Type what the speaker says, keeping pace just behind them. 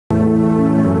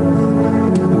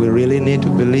need to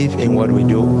believe in what we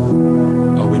do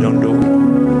or we don't do?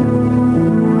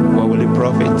 What will it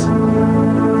profit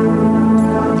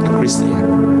a Christian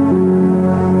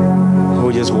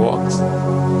who just walks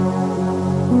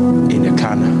in the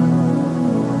carnal,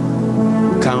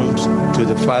 comes to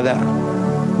the Father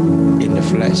in the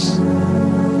flesh,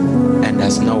 and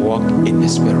does not walk in the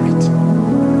Spirit?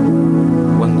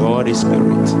 When God is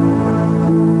Spirit,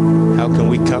 how can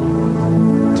we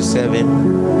come to serve Him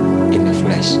in the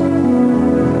flesh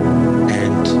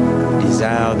and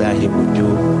desire that He would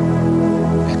do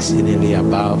exceedingly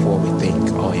above what we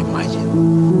think or imagine?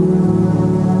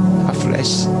 Our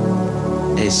flesh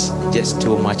is just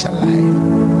too much alive.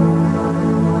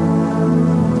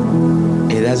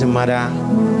 It doesn't matter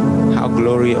how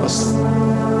glorious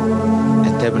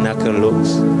the tabernacle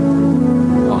looks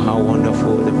or how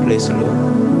wonderful the place looks.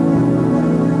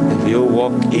 If you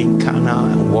walk in carnal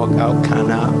and walk out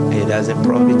carnal, it doesn't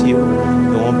profit you.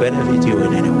 It won't benefit you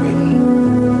in any way.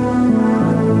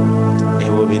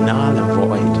 It will be null and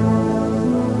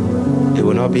void. It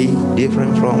will not be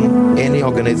different from any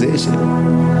organization.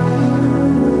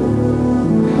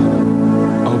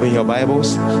 Open your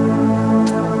Bibles,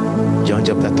 John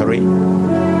chapter 3.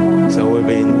 So we've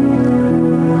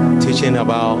been teaching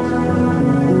about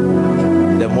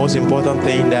the most important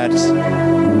thing that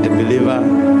a believer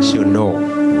should know,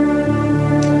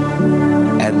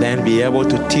 and then be able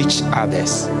to teach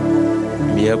others,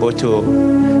 be able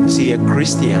to see a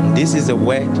Christian. This is a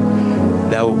word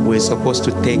that we're supposed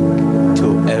to take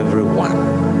to everyone,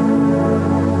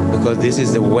 because this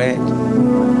is the word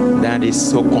that is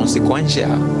so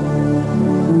consequential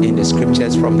in the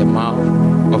scriptures from the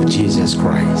mouth of Jesus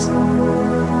Christ.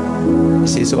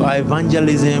 See, so our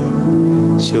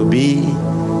evangelism should be,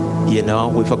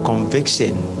 with a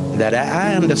conviction that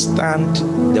I understand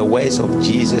the words of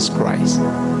Jesus Christ.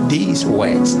 These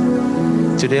words.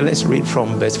 Today, let's read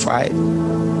from verse 5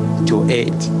 to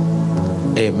 8.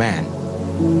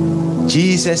 Amen.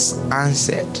 Jesus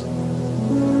answered,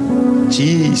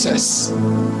 Jesus,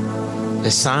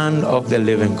 the Son of the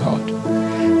living God,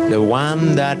 the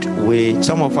one that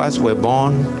some of us were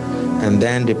born and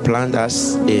then they plant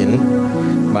us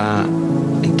in, but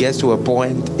it gets to a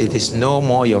point, it is no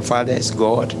more your father's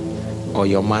God or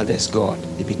your mother's God.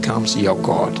 It becomes your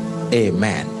God.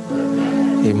 Amen.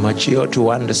 You mature to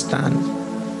understand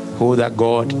who that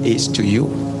God is to you.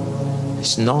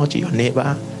 It's not your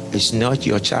neighbor. It's not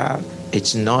your child.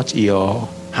 It's not your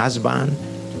husband.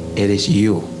 It is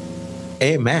you.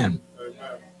 Amen.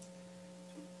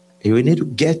 You need to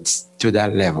get to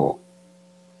that level.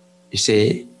 You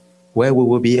see, where we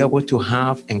will be able to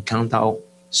have encounter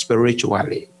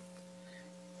spiritually.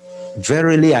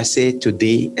 Verily I say to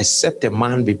thee, except a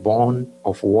man be born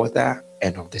of water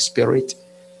and of the Spirit,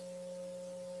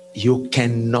 you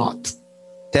cannot.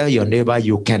 Tell your neighbor,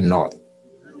 you cannot.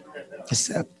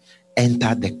 Except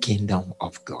enter the kingdom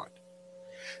of God.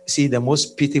 See, the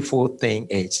most pitiful thing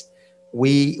is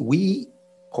we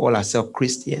call ourselves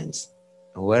Christians.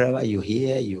 Wherever you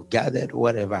hear, you gathered,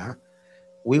 whatever,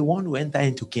 we want to enter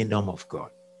into kingdom of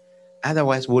God.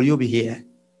 Otherwise, will you be here?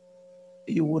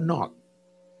 You will not.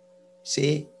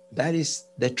 See, that is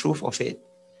the truth of it.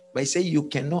 But I say you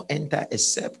cannot enter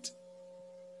except,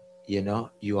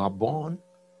 you are born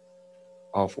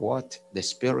of what? The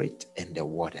Spirit and the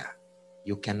water.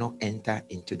 You cannot enter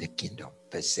into the kingdom.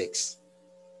 Verse 6.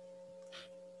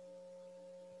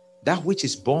 That which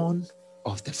is born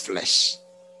of the flesh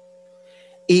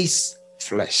is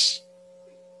flesh.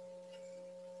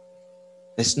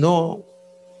 There's no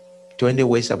 20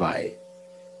 ways about it.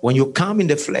 When you come in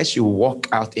the flesh, you walk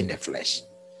out in the flesh.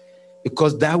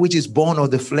 Because that which is born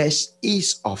of the flesh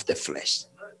is of the flesh.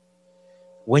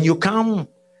 When you come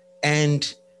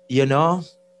and, you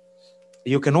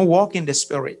cannot walk in the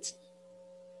Spirit.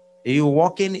 You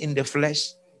walking in the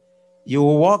flesh. You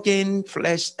walk in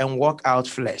flesh and walk out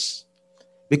flesh.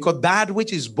 Because that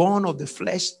which is born of the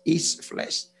flesh is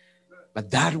flesh. But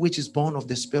that which is born of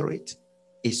the Spirit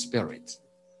is spirit.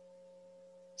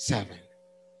 7.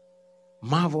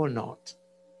 Marvel not.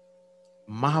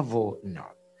 Marvel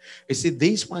not. You see,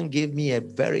 this one gave me a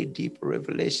very deep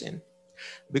revelation,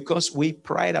 because we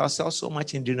pride ourselves so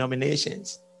much in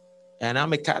denominations. And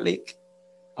I'm a Catholic,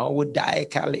 I would die a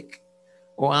Catholic.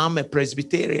 Or I'm a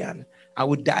Presbyterian, I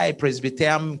would die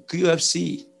Presbyterian.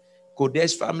 QFC,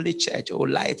 Kodesh Family Church, or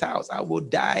Lighthouse, I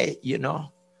would die,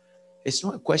 It's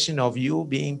not a question of you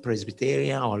being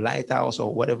Presbyterian or Lighthouse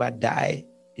or whatever, die,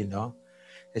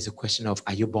 It's a question of,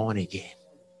 are you born again?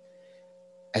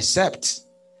 Except,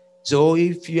 so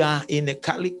if you are in a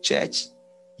Catholic church,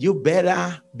 you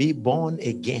better be born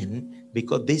again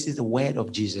because this is the word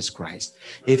of Jesus Christ.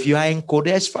 If you are in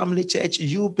Kodesh Family Church,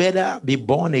 you better be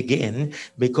born again,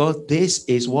 because this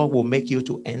is what will make you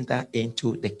to enter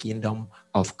into the kingdom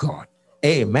of God.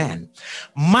 Amen.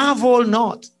 Marvel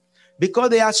not, because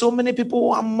there are so many people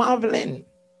who are marveling.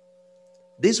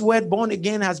 This word born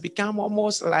again has become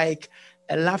almost like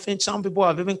a laughing. Some people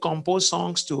have even composed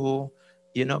songs to,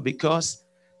 because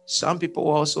some people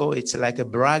also, it's like a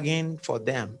bragging for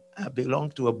them. I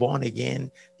belong to a born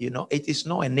again. It is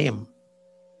not a name.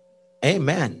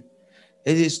 Amen.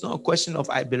 It is not a question of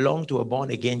I belong to a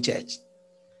born again church.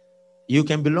 You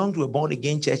can belong to a born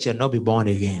again church and not be born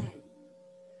again.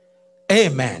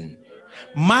 Amen.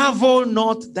 Marvel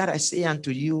not that I say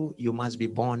unto you, you must be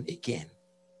born again.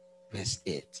 Verse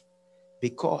 8.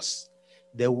 Because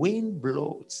the wind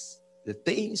blows, the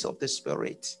things of the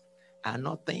Spirit are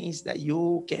not things that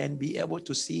you can be able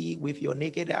to see with your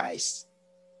naked eyes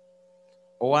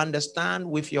or understand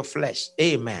with your flesh.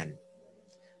 Amen.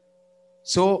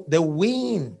 So the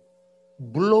wind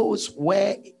blows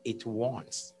where it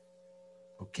wants.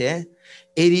 Okay?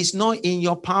 It is not in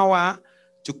your power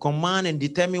to command and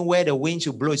determine where the wind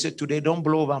should blow. You say, today, don't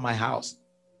blow over my house.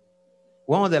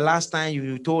 When was the last time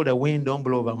you told the wind, don't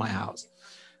blow over my house?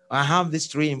 I have this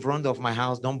tree in front of my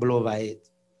house, don't blow over it.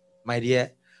 My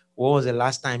dear, when was the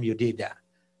last time you did that?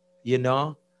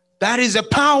 That is the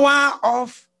power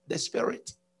of the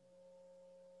Spirit.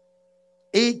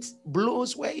 It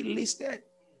blows where it listed.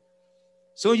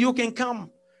 So you can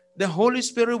come. The Holy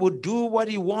Spirit will do what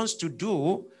he wants to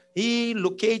do. He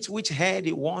locates which head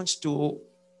he wants to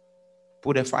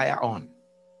put a fire on.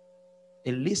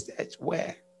 It listed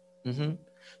where.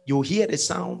 You hear the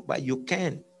sound, but you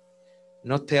can't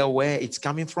not tell where it's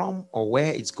coming from or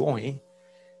where it's going.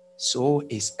 So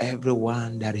is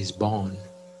everyone that is born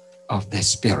of the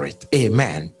Spirit.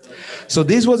 Amen. So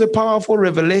this was a powerful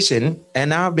revelation,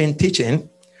 and I've been teaching.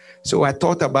 So I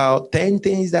thought about 10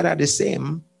 things that are the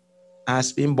same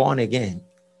as being born again.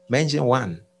 Mention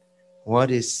one. What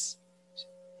is,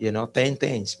 10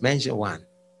 things? Mention one.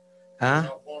 Huh?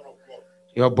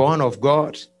 You're born of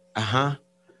God. Uh-huh.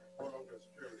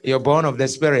 You're born of the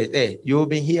Spirit. Hey, you've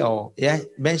been here. Yeah,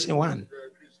 mention one.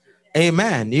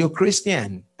 Amen. You're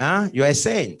Christian. Huh? You're a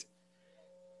saint.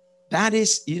 That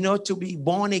is, to be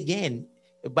born again.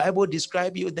 The Bible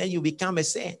describes you, then you become a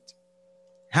saint.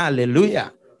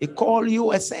 Hallelujah. It calls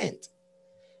you a saint.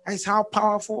 That's how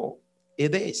powerful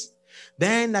it is.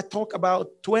 Then I talk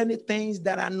about 20 things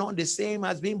that are not the same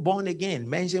as being born again.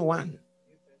 Mention one.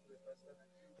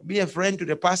 Be a friend to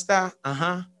the pastor.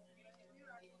 Uh-huh.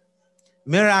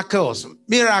 Miracles.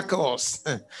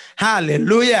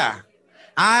 Hallelujah.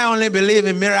 I only believe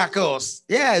in miracles.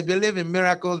 Yeah, I believe in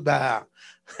miracles, but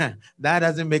that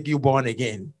doesn't make you born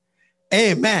again.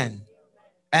 Amen.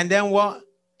 And then what?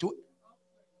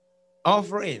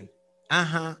 Offering.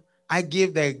 I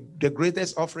give the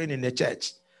greatest offering in the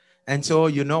church. And so,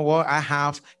 you know what I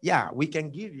have? Yeah, we can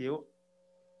give you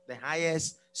the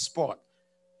highest spot.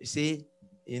 You see,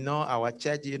 our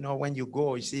church, when you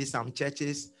go, you see some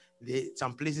churches,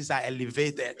 some places are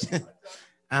elevated.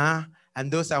 And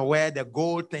those are where the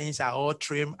gold things are all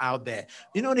trimmed out there.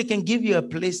 They can give you a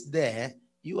place there.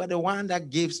 You are the one that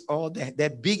gives all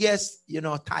the biggest,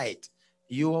 tithe.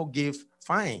 You will give,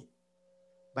 fine.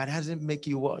 But it doesn't make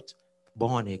you what?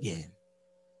 Born again.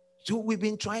 So we've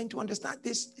been trying to understand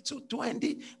this. So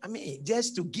 20,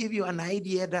 just to give you an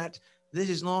idea that this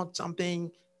is not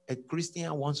something a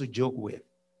Christian wants to joke with.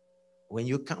 When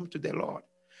you come to the Lord,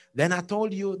 then I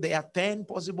told you there are 10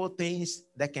 possible things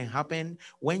that can happen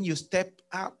when you step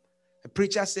up. A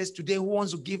preacher says today, who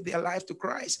wants to give their life to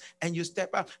Christ? And you step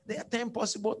up. There are 10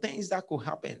 possible things that could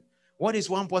happen. What is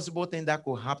one possible thing that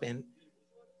could happen?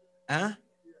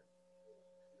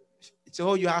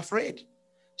 So you are afraid.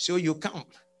 So you come.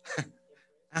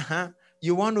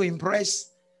 You want to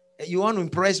impress.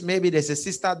 Maybe there's a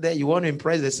sister there. You want to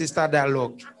impress the sister that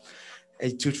look.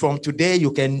 From today,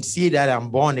 you can see that I'm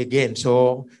born again.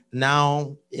 So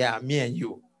now, yeah, me and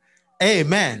you.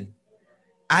 Amen.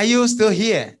 Are you still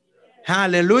here?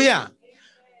 Hallelujah.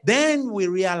 Then we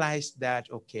realized that,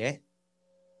 okay,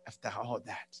 after all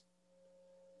that,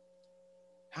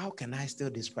 how can I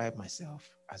still describe myself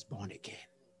as born again?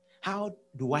 How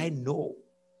do I know?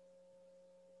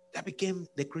 That became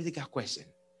the critical question.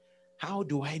 How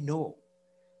do I know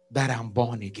that I'm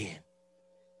born again?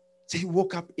 So he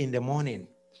woke up in the morning,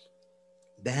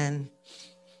 then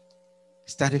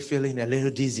started feeling a little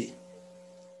dizzy.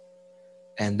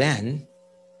 And then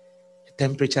the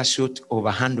temperature shot over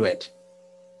 100.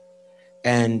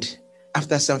 And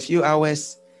after some few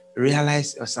hours,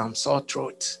 realized there was some sore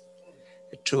throat.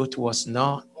 The throat was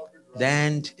not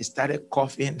Then he started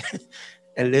coughing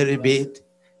a little bit.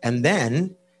 And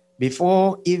then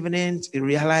before evening, he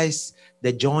realized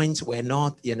the joints were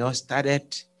not,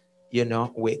 started,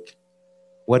 weak.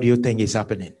 What do you think is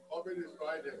happening?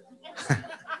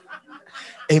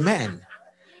 Amen.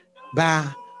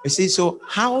 But you see, so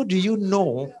how do you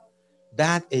know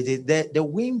that it is the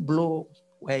wind blow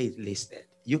where it's listed?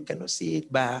 You cannot see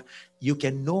it, but you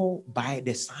can know by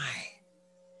the sign.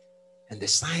 And the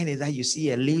sign is that you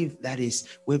see a leaf that is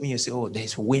waving. You say, oh,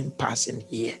 there's wind passing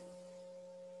here.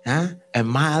 Huh? A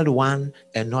mild one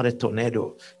and not a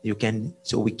tornado.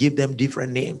 So we give them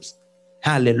different names.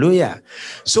 Hallelujah.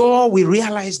 So we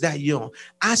realize that,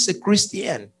 as a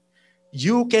Christian,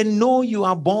 you can know you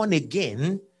are born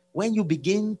again when you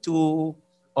begin to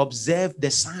observe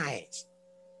the signs.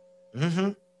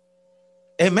 Mm-hmm.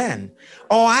 Amen.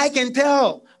 Or I can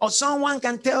tell, or someone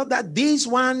can tell that this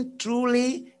one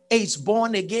truly is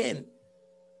born again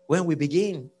when we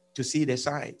begin to see the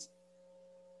signs.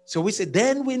 So we say,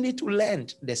 then we need to learn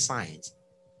the signs.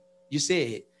 You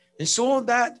say, and so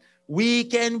that we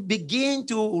can begin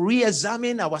to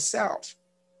re-examine ourselves.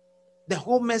 The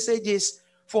whole message is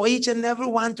for each and every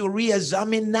one to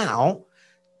re-examine now.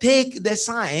 Take the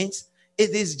signs. It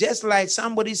is just like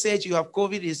somebody says you have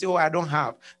COVID. You say, oh, I don't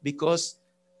have, because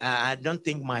I don't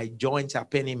think my joints are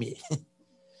paining me,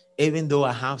 even though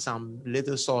I have some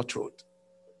little sore throat.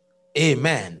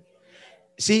 Amen.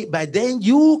 See, but then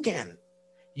you can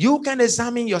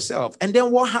examine yourself. And then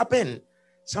what happened?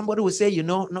 Somebody will say,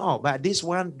 no, but this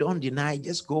one, don't deny.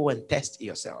 Just go and test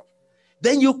yourself.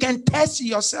 Then you can test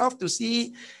yourself to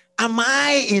see, am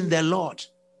I in the Lord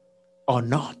or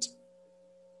not?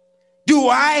 Do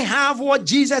I have what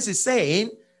Jesus is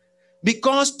saying?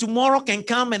 Because tomorrow can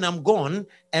come and I'm gone.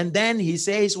 And then he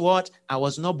says, what? I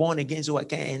was not born again, so I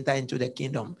can't enter into the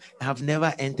kingdom. I have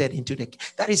never entered into the kingdom.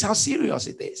 That is how serious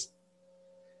it is.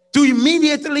 To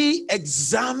immediately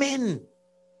examine,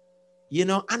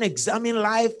 unexamined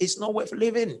life is not worth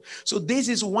living. So this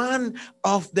is one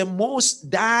of the most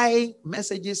dire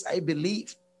messages, I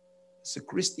believe, as a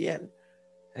Christian,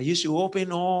 that you should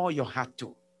open all your heart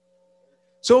to.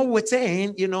 So we're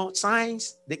saying,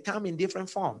 signs, they come in different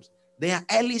forms. They are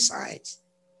early signs.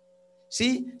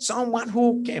 See, someone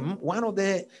who came, one of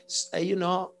the,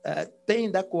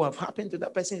 thing that could have happened to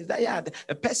that person is that,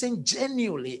 a person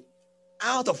genuinely,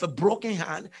 out of a broken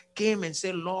heart, came and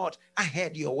said, Lord, I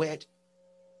heard your word.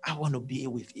 I want to be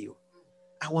with you.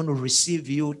 I want to receive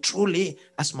you truly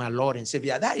as my Lord and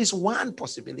Savior. That is one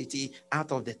possibility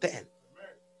out of the 10.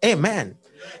 Amen.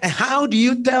 And how do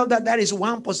you tell that is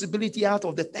one possibility out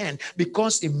of the 10?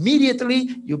 Because immediately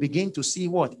you begin to see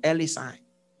what? Early sign.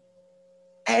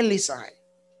 Early sign.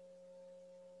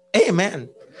 Amen.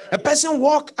 A person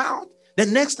walk out. The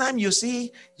next time you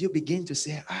see, you begin to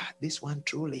say, this one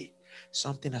truly,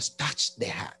 something has touched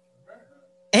their heart.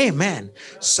 Amen.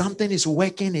 Something is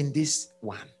working in this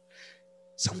one.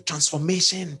 Some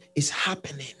transformation is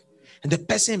happening. And the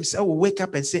person himself will wake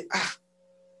up and say,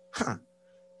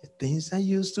 the things I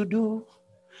used to do,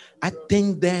 I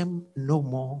think them no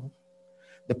more.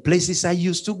 The places I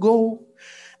used to go,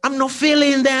 I'm not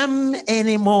feeling them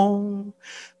anymore.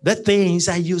 The things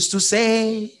I used to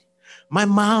say, my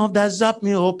mouth doesn't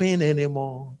me open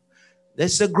anymore.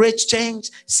 There's a great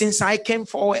change since I came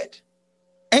forward.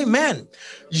 Amen.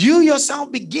 You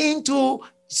yourself begin to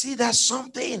see that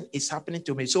something is happening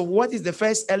to me. So what is the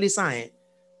first early sign?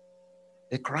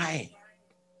 The crying.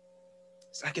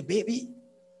 It's like a baby.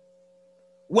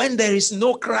 When there is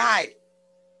no cry,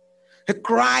 the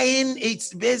crying,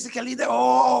 it's basically the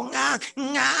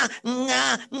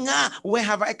where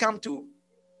have I come to?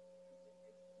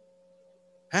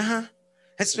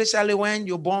 Especially when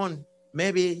you're born,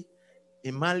 maybe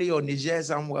in Mali or Niger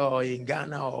somewhere, or in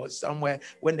Ghana or somewhere,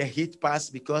 when the heat passes,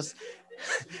 because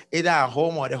either at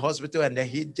home or the hospital, and the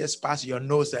heat just passes your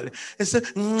nose. And it's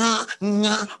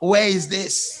where is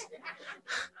this?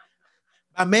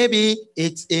 But maybe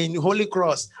it's in Holy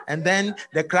Cross, and then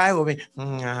the cry will be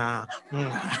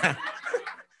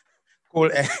cool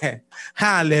air.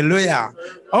 Hallelujah.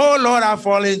 Oh Lord, I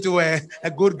fall into a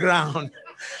good ground.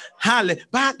 Hallelujah.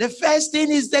 But the first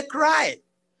thing is the cry.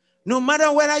 No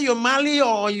matter whether you're Mali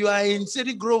or you are in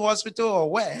City Grove Hospital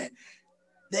or where,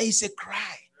 there is a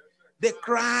cry. The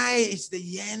cry is the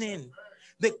yearning.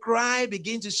 The cry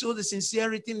begins to show the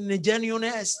sincerity and the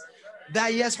genuineness.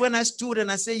 That yes, when I stood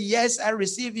and I said, yes, I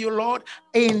receive you, Lord.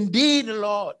 Indeed,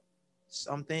 Lord.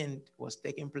 Something was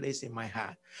taking place in my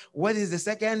heart. What is the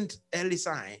second early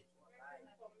sign?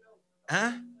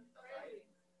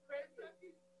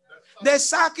 The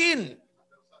sucking.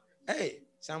 Hey,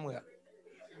 Samuel.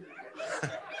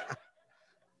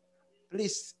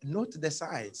 Please note the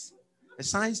signs. The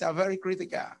signs are very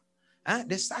critical.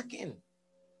 The sucking.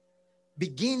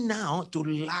 Begin now to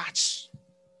latch,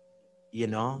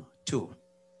 too.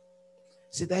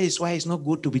 See, that is why it's not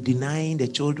good to be denying the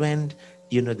children,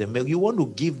 the milk. You want to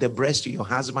give the breast to your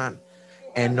husband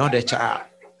and not the child.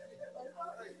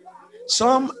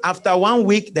 Some, after 1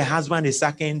 week, the husband is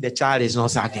sucking, the child is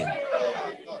not sucking.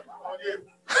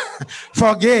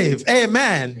 Forgive.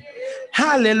 Amen.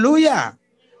 Hallelujah.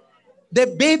 The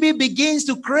baby begins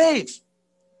to crave.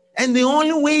 And the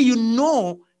only way you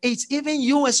know is even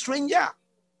you, a stranger.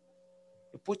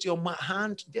 You put your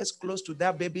hand just close to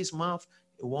that baby's mouth.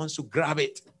 It wants to grab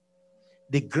it.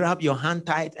 They grab your hand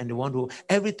tight and they want to,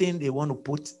 everything they want to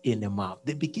put in the mouth.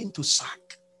 They begin to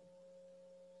suck.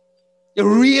 The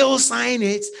real sign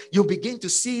is you begin to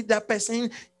see that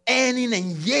person earning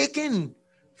and yearning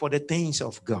for the things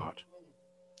of God.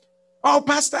 Oh,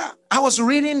 Pastor, I was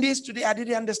reading this today. I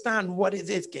didn't understand. What is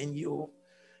it? Can you?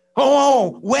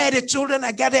 Oh, where the children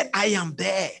are gathered, I am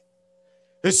there.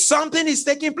 If something is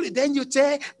taking place, then you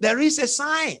say there is a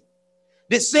sign.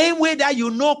 The same way that you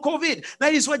know COVID.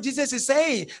 That is what Jesus is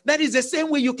saying. That is the same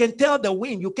way you can tell the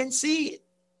wind. You can see it.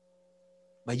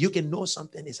 But you can know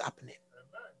something is happening.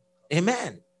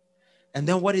 Amen. And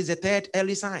then what is the third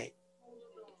early sign?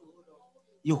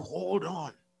 You hold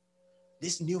on.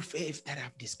 This new faith that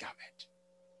I've discovered.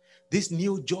 This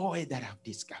new joy that I've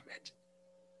discovered.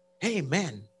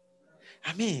 Amen.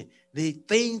 I mean, the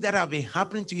things that have been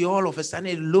happening to you all of a sudden,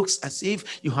 it looks as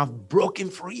if you have broken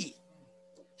free.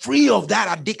 Free of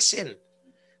that addiction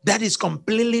that is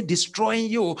completely destroying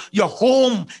you. Your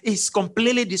home is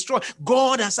completely destroyed.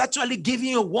 God has actually given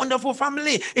you a wonderful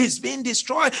family. It's been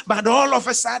destroyed, but all of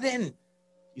a sudden,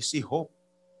 you see hope.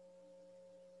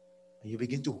 And you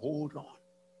begin to hold on.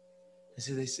 You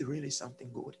see, there's really something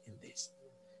good in this.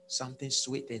 Something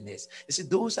sweet in this. You see,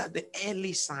 those are the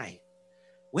early signs.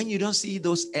 When you don't see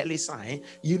those early signs,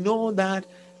 you know that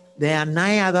there are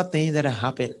 9 other things that are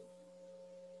happening.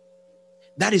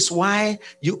 That is why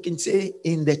you can say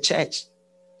in the church,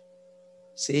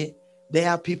 see, there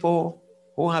are people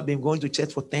who have been going to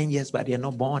church for 10 years, but they are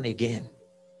not born again.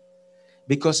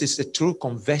 Because it's a true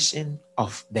conversion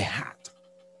of the heart.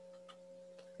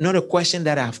 Not a question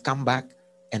that I've come back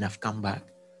and I've come back,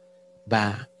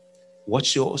 but what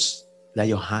shows that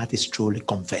your heart is truly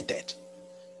converted?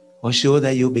 What shows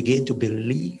that you begin to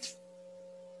believe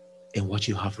in what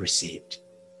you have received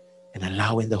and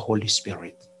allowing the Holy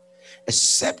Spirit.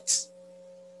 Except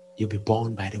you be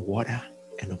born by the water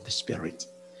and of the Spirit,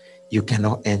 you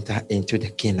cannot enter into the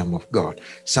kingdom of God.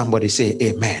 Somebody say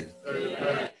amen.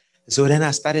 Amen. So then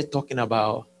I started talking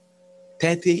about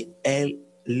 30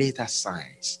 later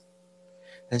signs.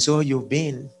 And so you've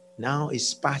been, now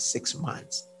it's past 6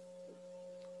 months.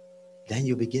 Then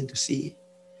you begin to see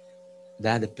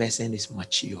that the person is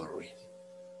maturing.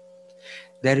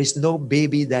 There is no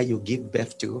baby that you give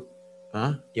birth to.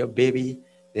 Your baby,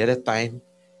 the other time,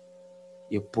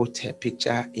 you put her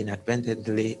picture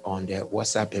inadvertently on the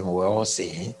WhatsApp and we're all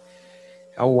saying,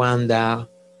 I wonder,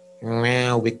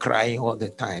 we're crying all the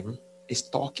time. It's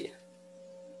talking.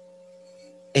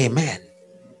 Amen.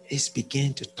 It's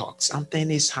beginning to talk.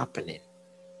 Something is happening.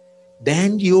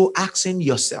 Then you're asking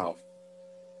yourself,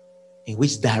 in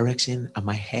which direction am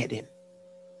I heading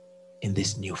in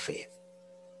this new faith?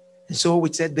 And so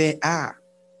we said there are,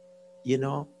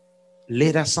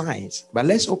 later signs. But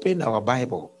let's open our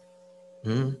Bible.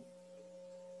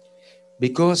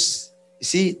 Because,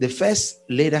 see, the first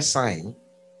later sign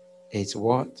is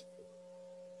what?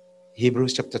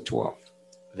 Hebrews chapter 12,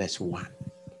 verse 1.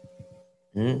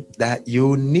 That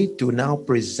you need to now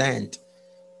present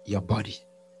your body.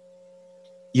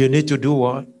 You need to do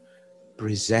what?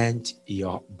 Present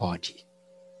your body.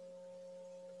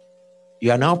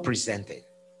 You are now presenting.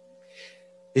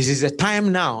 This is a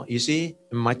time now, you see,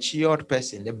 a matured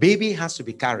person. The baby has to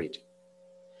be carried.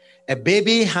 A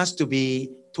baby has to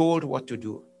be told what to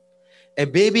do. A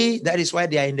baby, that is why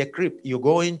they are in the crib. You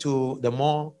go into the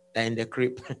mall, they're in the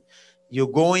crib. You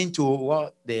go into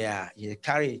what they are. You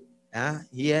carry.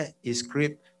 Here is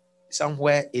crib.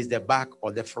 Somewhere is the back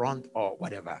or the front or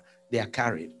whatever. They are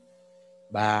carried.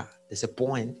 But there's a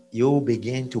point. You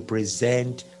begin to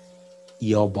present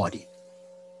your body.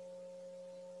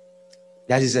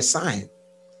 That is a sign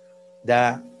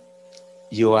that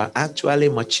you are actually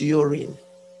maturing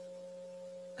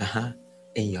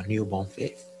in your newborn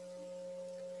faith.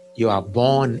 You are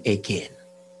born again.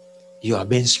 You are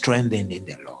being strengthened in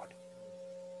the Lord.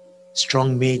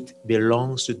 Strong meat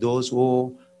belongs to those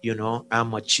who, are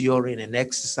maturing and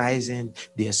exercising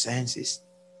their senses.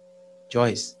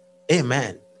 Joyce,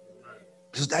 amen.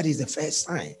 So that is the first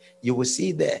sign. You will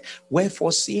see there.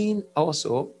 Wherefore, seeing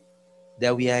also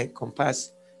that we are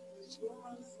encompassed.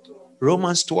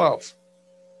 Romans 12.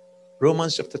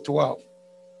 Romans chapter 12.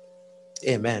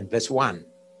 Amen. Verse 1.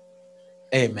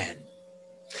 Amen.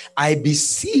 I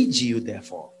beseech you,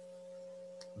 therefore,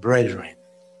 brethren.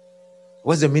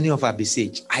 What's the meaning of I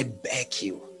beseech? I beg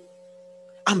you.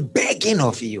 I'm begging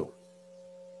of you.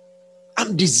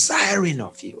 I'm desiring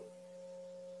of you.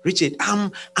 Richard, I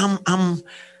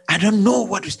don't know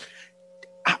what is.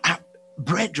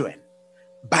 Brethren,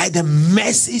 by the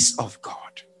mercies of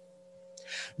God.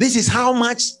 This is how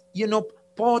much,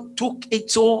 Paul took it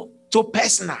so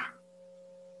personal.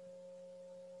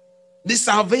 This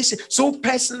salvation, so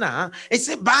personal. It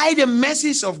said, by the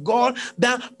mercies of God,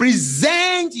 that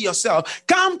present yourself.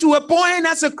 Come to a point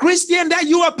as a Christian that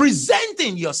you are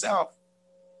presenting yourself.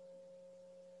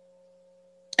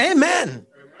 Amen.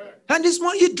 And this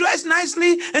morning you dress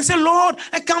nicely and say, Lord,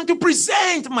 I come to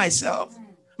present myself.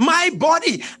 My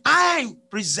body. I'm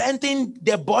presenting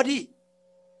the body.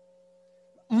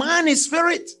 Man is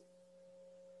spirit.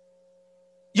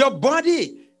 Your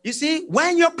body. You see,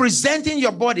 when you're presenting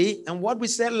your body, and what we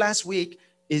said last week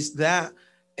is that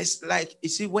it's like, you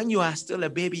see, when you are still a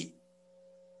baby,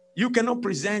 you cannot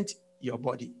present your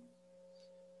body.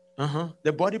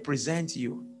 The body presents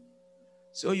you.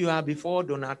 So you are before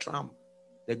Donald Trump,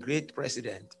 the great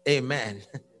president. Amen.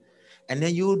 And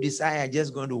then you decide, I'm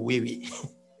just going to wee.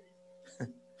 I'm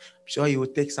sure he will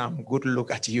take some good look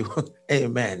at you.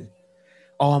 Amen.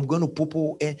 Or I'm going to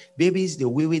poo-poo. Babies, they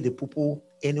wee, they poo-poo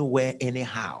anywhere,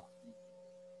 anyhow.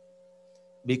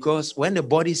 Because when the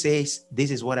body says, this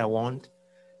is what I want,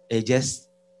 they just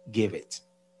give it.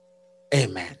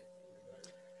 Amen.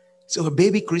 So a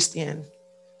baby Christian,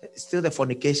 still the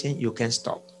fornication, you can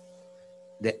stop.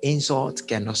 The insult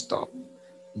cannot stop.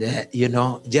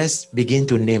 Just begin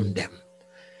to name them.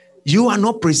 You are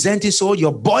not presenting, so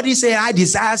your body say, I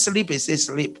desire sleep, it says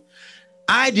sleep.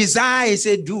 I desire, it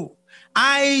say do.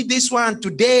 This one,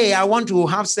 today, I want to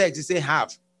have sex, it say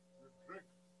have.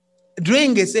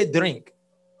 Drink, it say drink.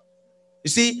 You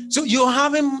see, so you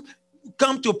haven't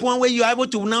come to a point where you're able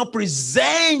to now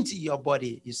present your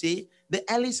body. You see, the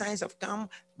early signs have come,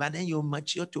 but then you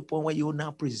mature to a point where you're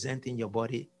now presenting your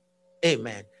body.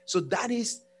 Amen. So that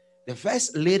is the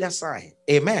first later sign.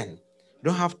 Amen.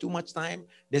 Don't have too much time.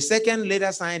 The second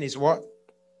later sign is what?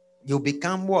 You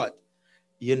become what?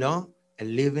 A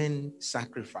living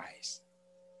sacrifice.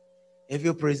 If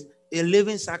you a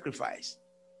living sacrifice.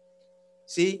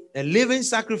 See, a living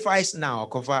sacrifice now,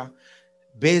 Kofa,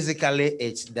 basically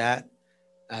it's that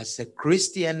as a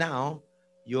Christian now,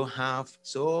 you have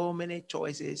so many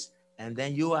choices, and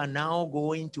then you are now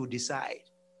going to decide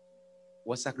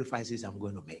what sacrifices I'm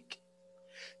going to make.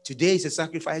 Today is a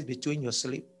sacrifice between your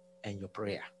sleep and your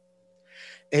prayer.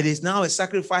 It is now a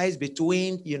sacrifice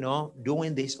between,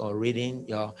 doing this or reading,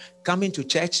 coming to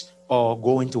church or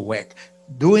going to work.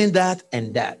 Doing that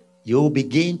and that, you'll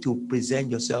begin to present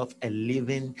yourself a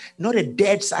living, not a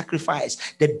dead sacrifice.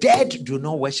 The dead do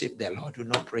not worship the Lord, do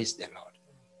not praise the Lord.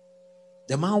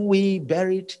 The man we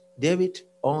buried, David,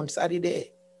 on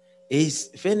Saturday is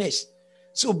finished.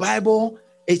 So Bible,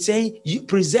 it's saying you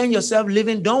present yourself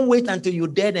living. Don't wait until you're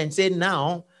dead and say,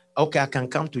 now, okay, I can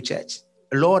come to church.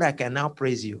 Lord, I can now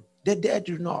praise you. The dead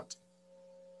do not.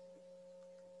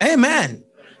 Amen.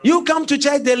 You come to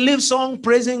church, they live song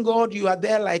praising God. You are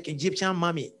there like Egyptian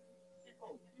mummy.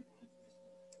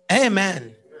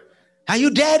 Amen. Are you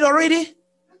dead already?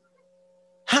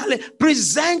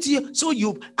 Present you. So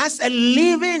you as a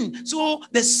living. So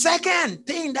the second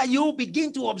thing that you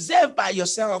begin to observe by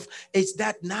yourself is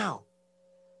that now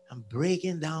I'm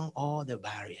breaking down all the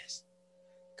barriers.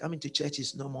 Coming to church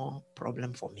is no more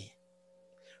problem for me.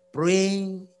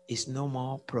 Praying is no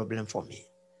more problem for me.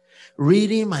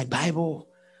 Reading my Bible,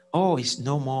 it's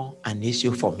no more an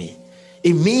issue for me.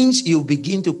 It means you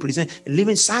begin to present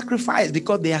living sacrifice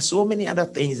because there are so many other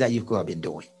things that you could have been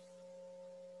doing.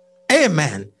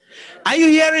 Amen. Are you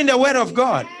hearing the word of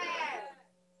God?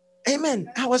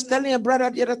 Amen. I was telling a brother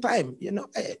the other time,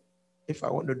 if I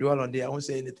want to dwell on there, I won't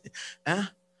say anything.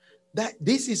 That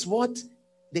this is what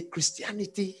the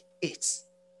Christianity is.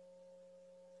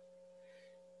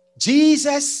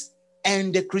 Jesus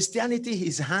and the Christianity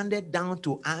is handed down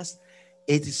to us.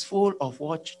 It is full of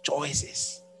what?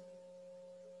 Choices.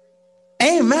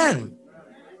 Amen.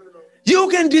 You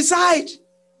can decide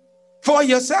for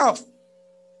yourself.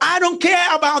 I don't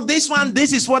care about this one.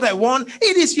 This is what I want.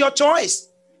 It is your choice.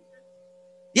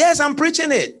 Yes, I'm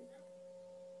preaching it.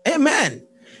 Amen.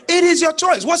 It is your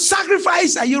choice. What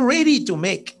sacrifice are you ready to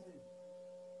make?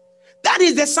 That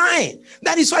is the sign.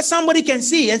 That is what somebody can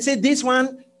see and say, this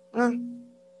one,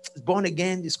 born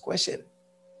again is question.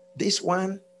 This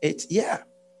one, it's yeah.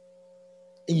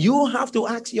 You have to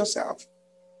ask yourself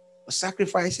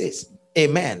sacrifices.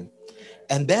 Amen.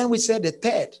 And then we said the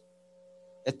third.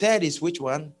 The third is which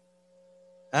one?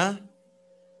 Huh?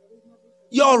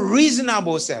 Your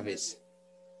reasonable service.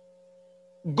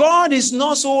 God is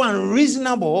not so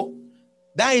unreasonable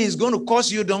that is going to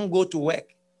cause you don't go to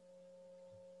work.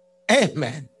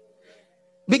 Amen.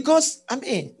 Because,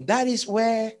 that is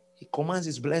where he commands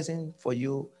his blessing for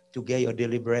you to get your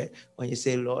daily bread. When you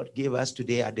say, Lord, give us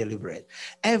today our daily bread.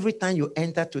 Every time you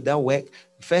enter to that work,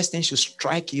 first thing should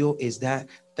strike you is that,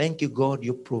 thank you, God,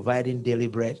 you're providing daily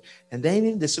bread. And then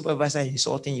even the supervisor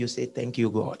insulting you, say, thank you,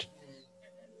 God.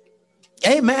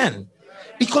 Amen.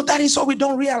 Because that is what we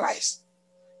don't realize.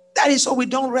 That is what we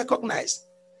don't recognize.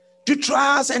 To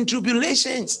trials and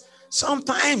tribulations,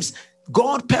 sometimes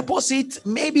God purpose it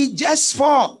maybe just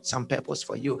for some purpose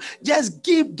for you. Just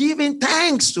giving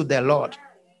thanks to the Lord.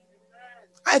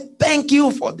 I thank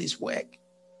you for this work.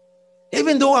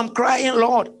 Even though I'm crying,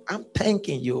 Lord, I'm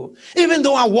thanking you. Even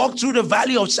though I walk through the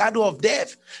valley of shadow of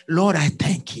death, Lord, I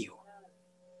thank you.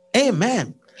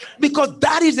 Amen. Because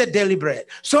that is the daily bread.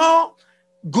 So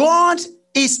God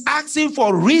is asking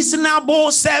for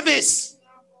reasonable service.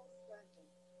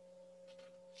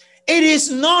 It is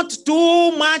not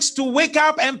too much to wake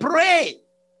up and pray.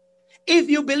 If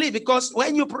you believe, because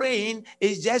when you're praying,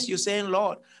 it's just you saying,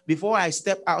 Lord, before I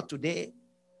step out today,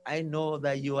 I know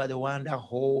that you are the one that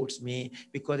holds me,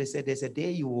 because they said there's a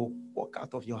day you will walk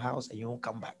out of your house and you won't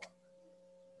come back.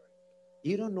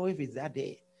 You don't know if it's that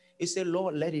day. You say,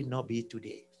 Lord, let it not be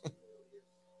today.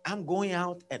 I'm going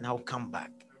out and I'll come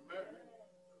back.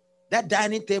 That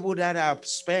dining table that I've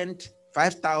spent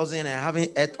 5,000 and I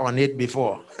haven't ate on it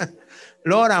before.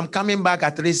 Lord, I'm coming back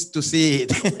at least to see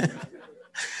it.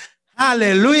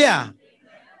 Hallelujah.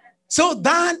 So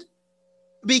that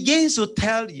begins to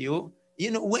tell you,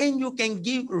 when you can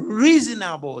give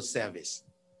reasonable service.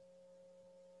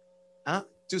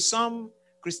 To some,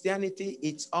 Christianity,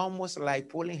 it's almost like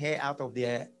pulling hair out of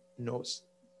their nose.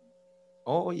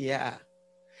 Oh, yeah.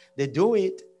 They do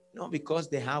it not because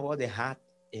they have all the heart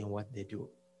in what they do.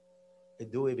 They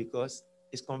do it because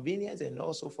it's convenient and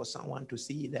also for someone to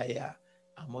see that, yeah,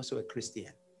 I'm also a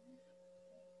Christian.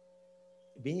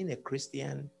 Being a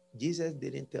Christian, Jesus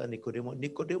didn't tell Nicodemus.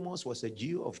 Nicodemus was a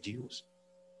Jew of Jews.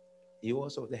 He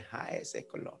was of the highest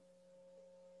echelon.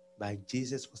 But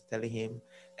Jesus was telling him,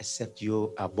 except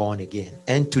you are born again.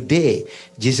 And today,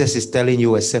 Jesus is telling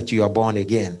you, except you are born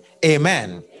again.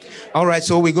 Amen. All right,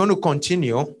 so we're going to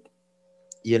continue.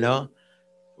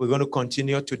 We're going to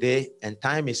continue today, and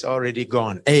time is already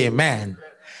gone. Amen.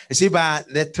 You see, but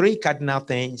the three cardinal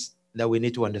things that we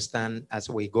need to understand as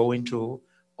we're going through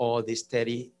all these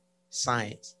 30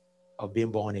 signs of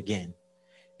being born again.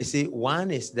 You see,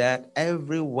 one is that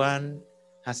everyone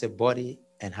has a body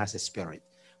and has a spirit.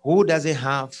 Who doesn't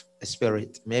have a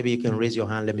spirit? Maybe you can raise your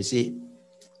hand. Let me see.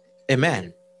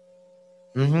 Amen.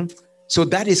 So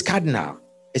that is cardinal.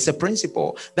 It's a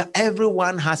principle that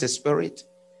everyone has a spirit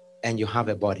and you have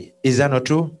a body. Is that not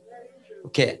true?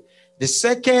 Okay. The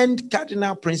second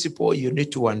cardinal principle you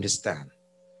need to understand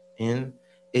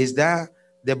is that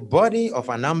the body of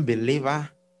an unbeliever,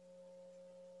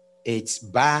 it's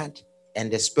bad,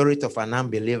 and the spirit of an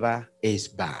unbeliever is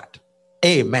bad.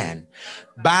 Amen.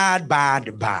 Bad,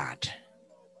 bad, bad.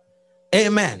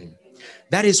 Amen.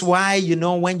 That is why,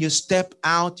 when you step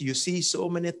out, you see so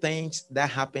many things that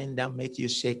happen that make you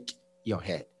shake your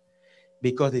head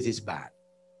because it is bad.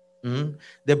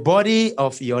 The body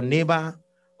of your neighbor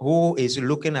who is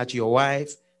looking at your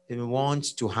wife, they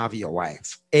want to have your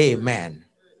wife. Amen.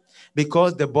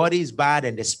 Because the body is bad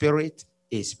and the spirit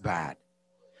is bad.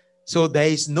 So there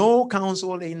is no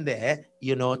counsel in there,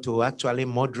 to actually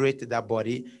moderate that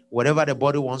body. Whatever the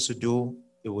body wants to do,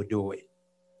 it will do it.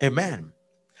 Amen.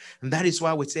 And that is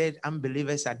why we said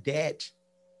unbelievers are dead.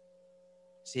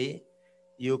 See,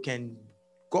 you can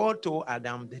go to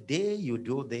Adam, the day you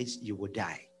do this, you will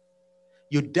die.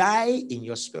 You die in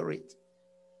your spirit.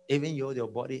 Even though your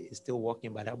body is still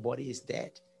working, but that body is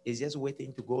dead. It's just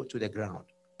waiting to go to the ground.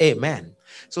 Amen.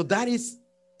 So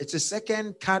it's a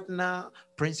second cardinal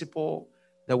principle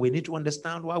that we need to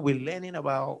understand while we're learning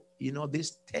about,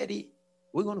 this 30.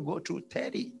 We're going to go through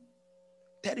 30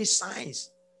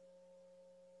 signs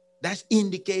that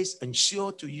indicates and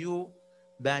show to you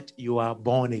that you are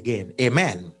born again.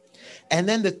 Amen. And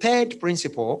then the third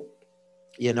principle,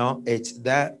 it's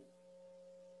that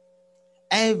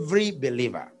every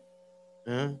believer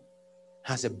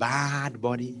has a bad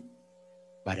body,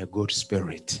 but a good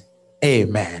spirit.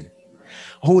 Amen.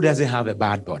 Who doesn't have a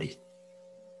bad body?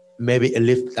 Maybe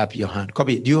lift up your hand.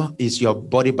 Kobe, is your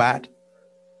body bad?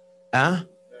 Huh?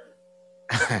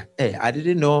 Hey, I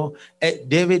didn't know. Hey,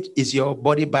 David, is your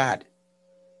body bad?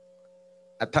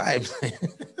 At times.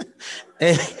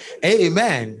 Hey,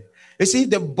 amen. You see,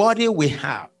 the body we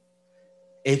have,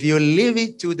 if you leave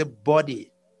it to the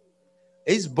body,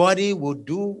 his body will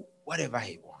do whatever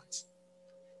he wants.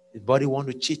 His body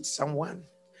wants to cheat someone.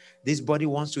 This body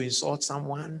wants to insult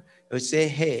someone. He'll say,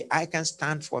 hey, I can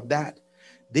stand for that.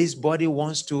 This body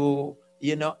wants to,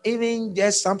 even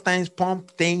just sometimes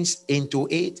pump things into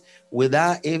it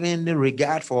without even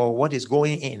regard for what is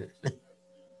going in.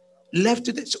 Left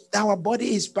to this, our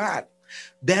body is bad.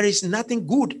 There is nothing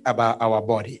good about our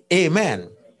body. Amen.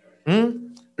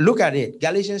 Look at it.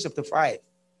 Galatians chapter 5.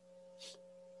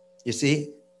 You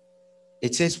see,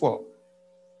 it says what?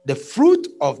 The fruit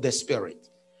of the Spirit.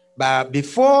 But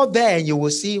before then, you will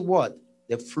see what?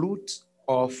 The fruit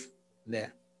of the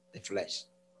flesh.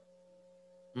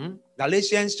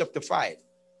 Galatians chapter 5.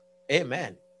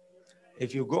 Amen.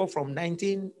 If you go from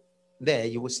 19 there,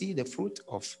 you will see the fruit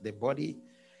of the body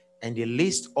and they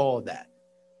list all that.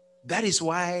 That is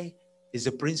why it's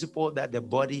a principle that the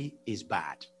body is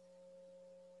bad.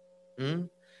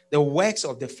 The works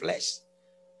of the flesh,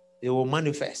 they will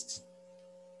manifest.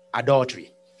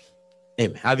 Adultery.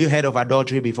 Amen. Have you heard of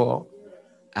adultery before?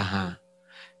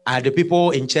 Are the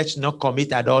people in church not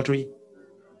commit adultery?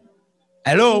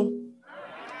 Hello?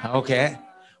 Okay.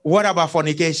 What about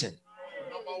fornication?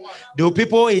 Do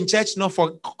people in church not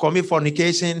commit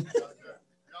fornication?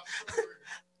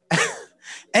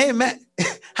 Amen.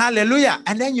 Hallelujah.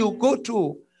 And then you go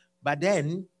through. But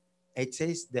then it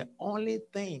says the only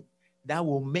thing that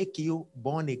will make you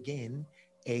born again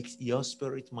is your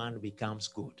spirit man becomes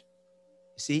good.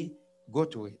 See, go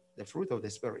to it. The fruit of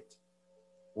the spirit.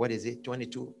 What is it?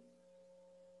 22.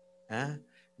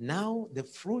 Now the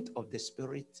fruit of the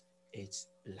spirit is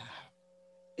love,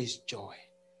 is joy,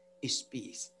 is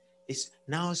peace. It's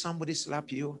now somebody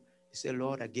slap you, you say,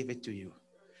 Lord, I give it to you.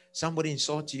 Somebody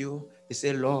insult you, you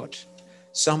say, Lord.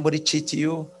 Somebody cheat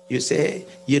you, you say,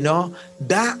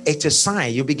 that it's a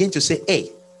sign. You begin to say,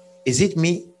 hey, is it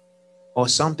me or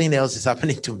something else is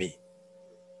happening to me?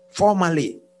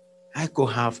 Formerly, I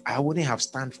wouldn't have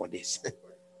stand for this.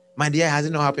 My dear, has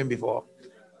it not happened before?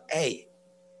 Hey,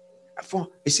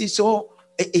 you see, so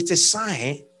it's a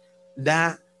sign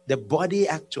that the body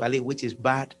actually, which is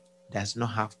bad, does not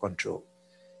have control.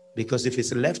 Because if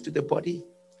it's left to the body,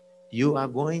 you are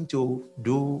going to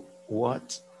do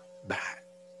what? Bad.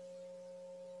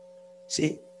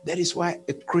 See, that is why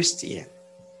a Christian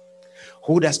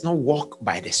who does not walk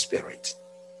by the Spirit,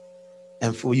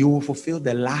 and for you will fulfill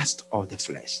the lust of the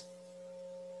flesh.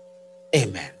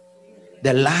 Amen.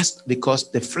 The lust,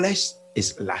 because the flesh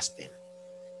is lasting.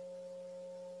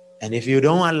 And if you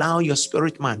don't allow your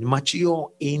spirit man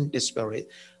mature in the spirit,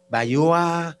 but you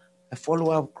are a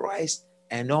follower of Christ,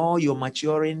 and all you're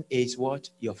maturing is what?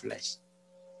 Your flesh.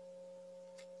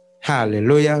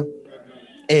 Hallelujah.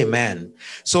 Amen.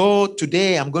 So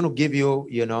today I'm going to give you,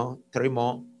 3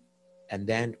 more, and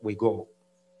then we go.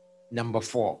 Number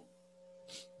 4.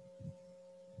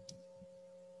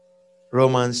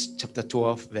 Romans chapter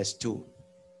 12, verse 2.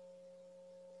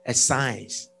 A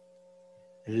signs,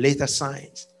 later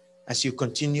signs, as you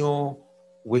continue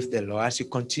with the Lord, as you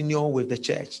continue with the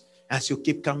church, as you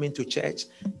keep coming to church,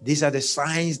 these are the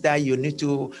signs that you need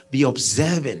to be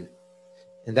observing.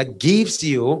 And that gives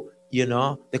you,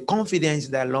 the confidence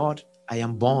that, Lord, I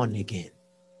am born again.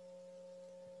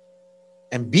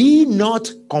 And be not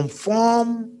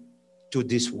conformed to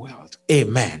this world.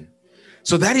 Amen.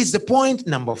 So that is the point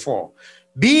number 4.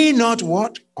 Be not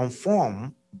what?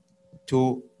 Conformed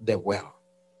to the world.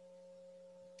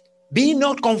 Be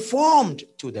not conformed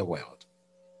to the world.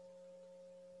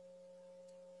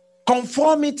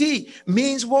 Conformity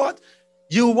means what?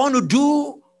 You want to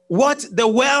do what the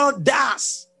world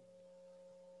does.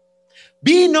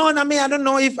 Be not, I don't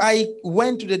know if I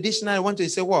went to the dictionary, I want to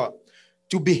say what?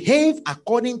 To behave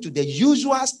according to the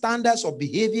usual standards of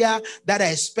behavior that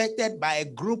are expected by a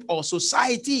group or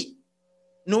society.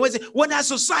 No, what does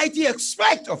society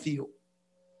expect of you?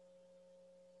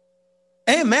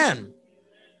 Amen.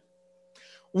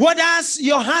 What does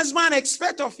your husband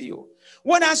expect of you?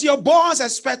 What does your boss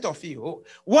expect of you?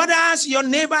 What does your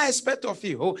neighbor expect of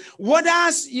you? What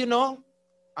does,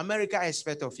 America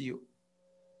expect of you?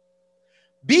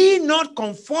 Be not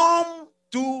conformed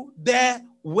to the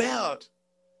world.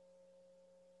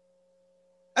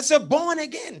 As a born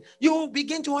again, you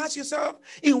begin to ask yourself,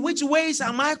 in which ways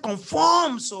am I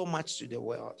conformed so much to the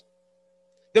world?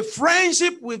 The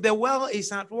friendship with the world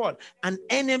is at what? An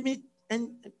enemy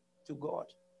to God.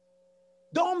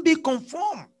 Don't be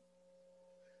conformed.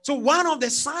 So one of the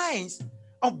signs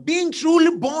of being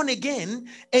truly born again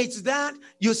is that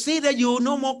you see that you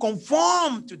no more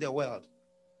conform to the world.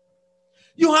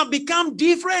 You have become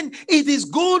different. It is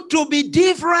good to be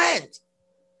different.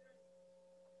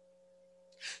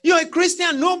 You're a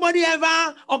Christian. Nobody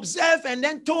ever observed and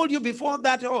then told you before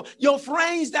that, oh, your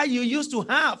friends that you used to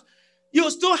have, you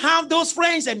still have those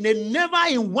friends, and they never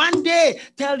in one day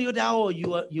tell you that, oh,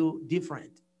 you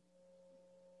different.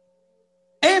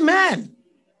 Amen.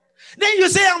 Then you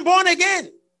say, I'm born again.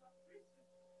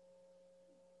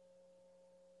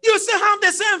 You still have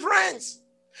the same friends.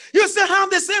 You still have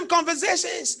the same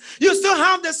conversations. You still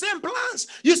have the same plans.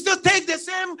 You still take the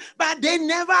same, but they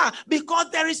never, because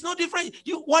there is no difference.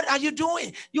 What are you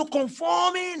doing? You're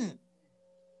conforming.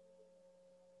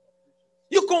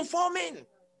 You're conforming.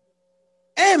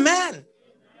 Amen.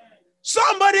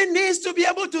 Somebody needs to be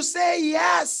able to say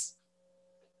yes.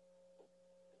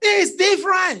 It's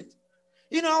different.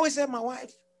 You know, I always say my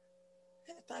wife,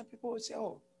 anytime people would say,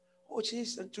 oh,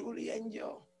 she's a truly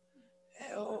angel.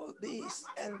 Oh, this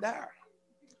and that.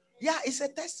 Yeah, it's a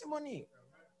testimony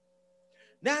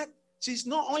that she's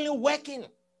not only working,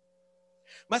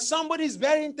 but somebody is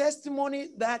bearing testimony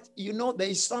that, you know, there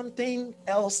is something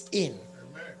else in.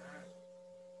 Amen.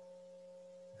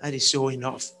 That is showing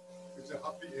off. It's a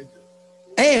happy angel.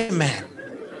 Amen.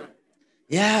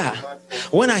 Yeah.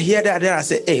 When I hear that, I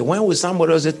say, hey, when will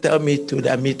somebody else tell me to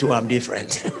that me too, I'm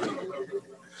different?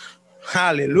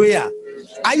 Hallelujah.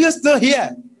 Are you still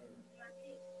here?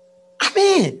 I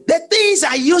mean, the things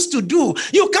I used to do.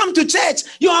 You come to church.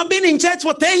 You have been in church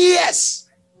for 10 years.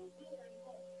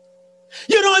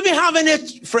 You don't even have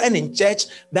any friend in church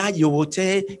that you will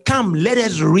say, come, let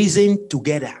us reason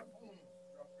together.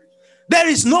 There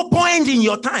is no point in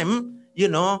your time, you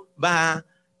know, but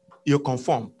you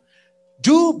conform.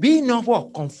 Do be not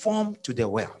what? Conform to the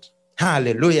world.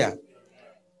 Hallelujah.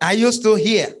 Are you still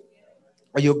here?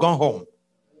 Or you gone home?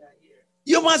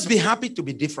 You must be happy to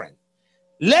be different.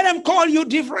 Let them call you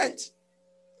different.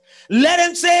 Let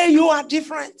them say you are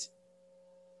different.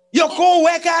 Your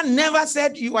co-worker never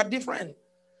said you are different.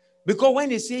 Because when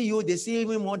they see you, they see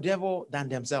even more devil than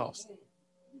themselves.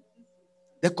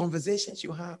 The conversations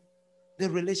you have, the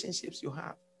relationships you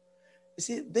have. You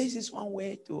see, this is one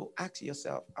way to ask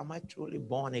yourself, am I truly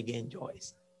born again,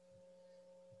 Joyce?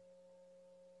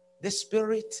 The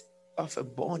spirit of a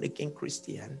born again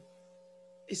Christian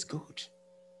is good.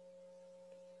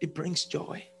 It brings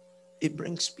joy. It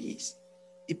brings peace.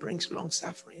 It brings long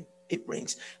suffering.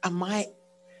 Am I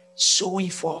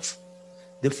showing forth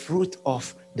the fruit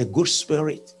of the good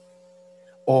spirit?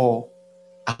 Or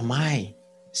am I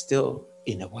still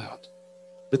in the world?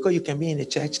 Because you can be in the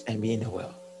church and be in the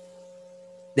world.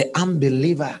 The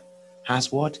unbeliever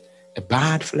has what? A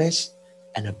bad flesh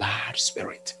and a bad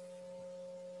spirit.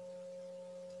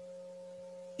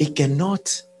 It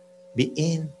cannot be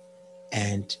in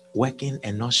and working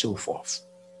and not show forth.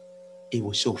 It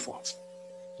will show forth.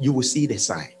 You will see the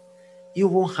sign. You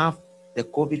won't have the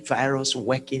COVID virus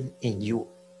working in you,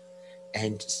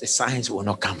 and the signs will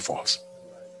not come forth.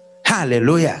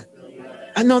 Hallelujah.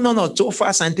 No. So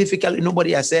far, scientifically,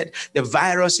 nobody has said the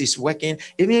virus is working.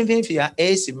 Even if you are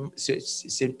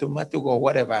asymptomatic or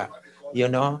whatever, you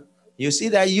know, you see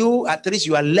that at least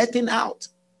you are letting out.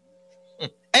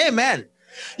 Amen.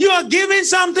 You are giving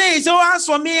something. So as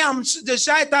for me, I'm the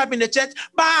shy type in the church,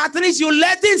 but at least you're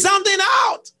letting something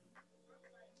out.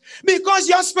 Because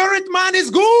your spirit man is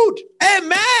good.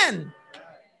 Amen.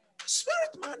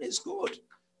 Spirit man is good.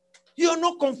 You're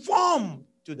not conformed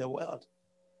to the world.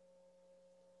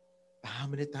 How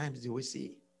many times do we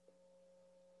see?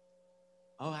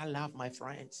 Oh, I love my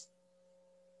friends.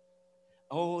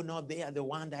 Oh, no, they are the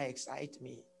one that excite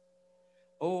me.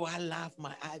 Oh, I love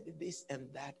this and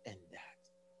that and that.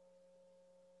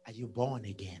 Are you born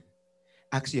again?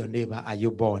 Ask your neighbor, are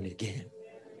you born again?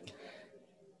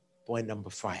 Point number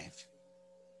 5.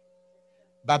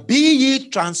 But be ye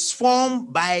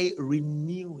transformed by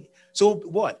renewing. So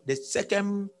what? The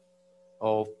second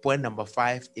of point number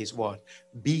 5 is what?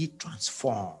 Be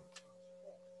transformed.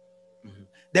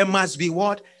 There must be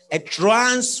what? A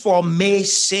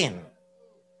transformation.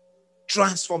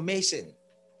 Transformation.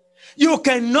 You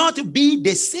cannot be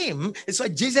the same. It's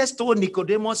what Jesus told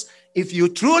Nicodemus. If you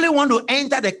truly want to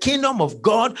enter the kingdom of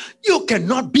God, you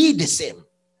cannot be the same.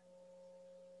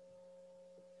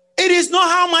 It is not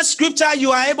how much scripture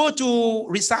you are able to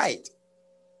recite,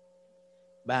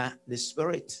 but the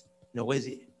Spirit. No, where is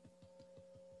it?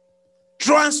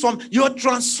 Transform. You're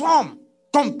transformed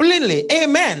completely.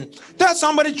 Amen. Tell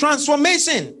somebody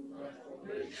transformation.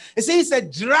 It says it's a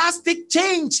drastic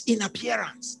change in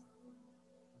appearance.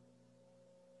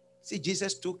 See,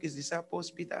 Jesus took his disciples,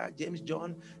 Peter, James,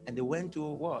 John, and they went to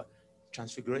what?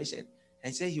 Transfiguration.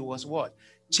 And said he was what?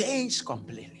 Changed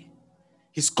completely.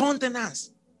 His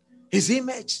countenance, his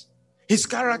image, his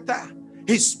character,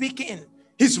 his speaking,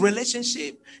 his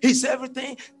relationship, his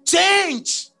everything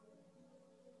changed.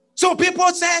 So people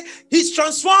say he's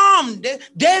transformed.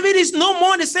 David is no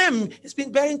more the same. He's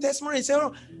been bearing testimony. He said,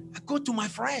 oh, I go to my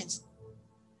friends.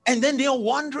 And then they're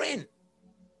wondering.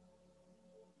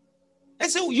 I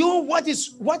say, what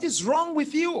is wrong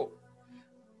with you?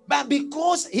 But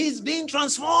because he's being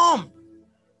transformed,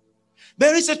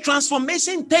 there is a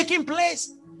transformation taking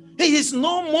place. He is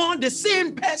no more the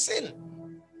same person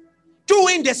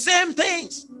doing the same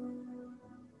things.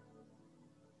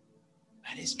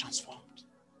 But he's transformed.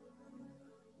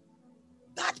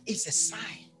 That is a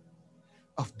sign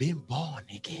of being born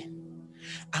again.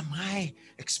 Am I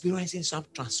experiencing some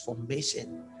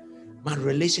transformation? My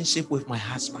relationship with my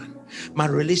husband, my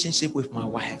relationship with my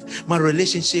wife, my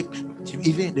relationship,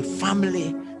 even the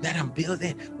family that I'm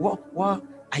building.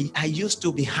 I used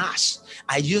to be harsh.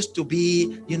 I used to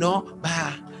be,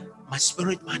 but my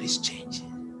spirit man is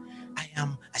changing.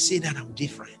 I say that I'm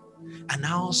different. I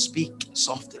now speak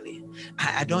softly.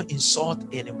 I don't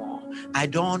insult anymore. I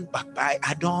don't backbite.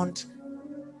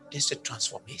 There's a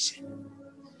transformation.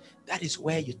 That is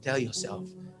where you tell yourself,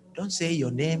 don't say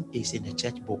your name is in the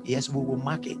church book. Yes, we will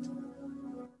mark it.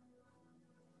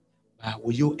 But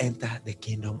will you enter the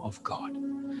kingdom of God?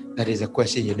 That is a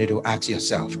question you need to ask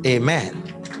yourself.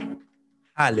 Amen.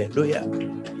 Hallelujah.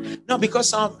 No,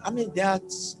 because there are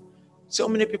so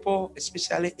many people,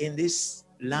 especially in this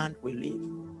land we live,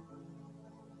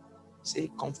 say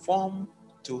conform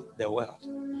to the world.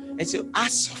 And so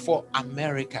ask for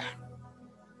America.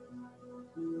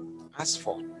 Ask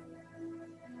for.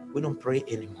 We don't pray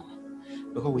anymore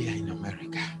because we are in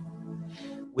America.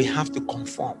 We have to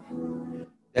conform.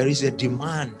 There is a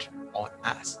demand on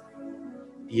us,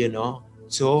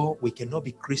 so we cannot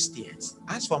be Christians.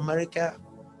 As for America,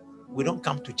 we don't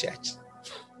come to church.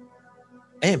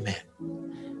 Amen.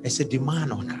 There's a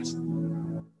demand on us.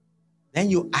 Then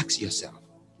you ask yourself,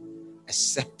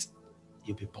 except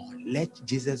you be born. Let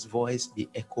Jesus' voice be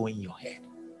echoing your head,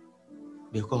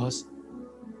 because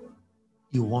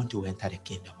you want to enter the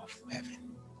kingdom of heaven.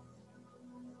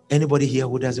 Anybody here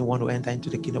who doesn't want to enter into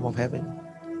the kingdom of heaven?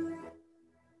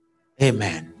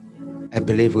 Amen. I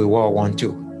believe we all want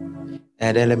to.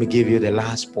 And then let me give you the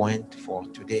last point for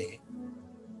today.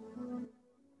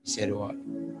 He said, well,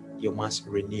 you must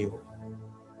renew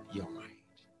your mind.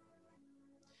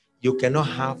 You cannot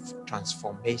have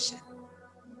transformation,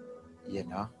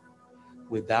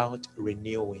 without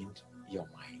renewing your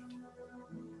mind.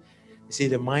 You see,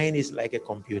 the mind is like a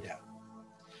computer.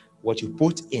 What you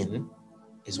put in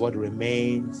is what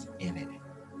remains in it.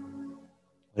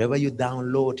 Whatever you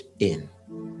download in,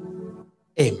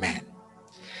 amen,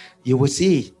 you will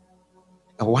see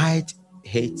a white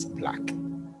hates black.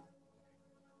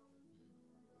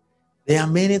 There are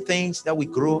many things that we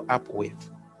grow up with.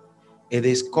 It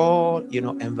is called,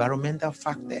 environmental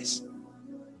factors,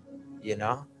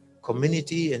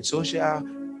 community and social,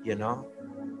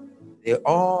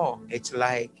 it's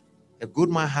like a good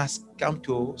man has come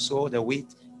to sow the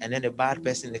wheat, and then a bad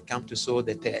person has come to sow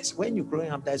the tares. When you're growing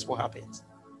up, that's what happens.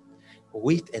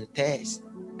 Wheat and tares.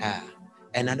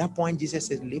 And at that point, Jesus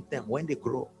says, leave them. When they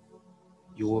grow,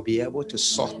 you will be able to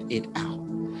sort it out.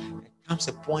 It comes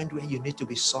a point where you need to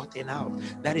be sorting out.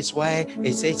 That is why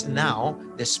it says now,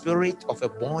 the spirit of a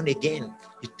born again,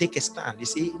 you take a stand. You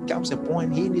see, it comes a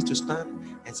point he needs to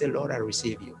stand and say, Lord, I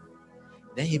receive you.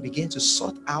 Then he begins to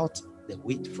sort out the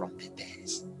wheat from the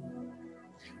tares.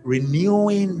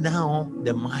 Renewing now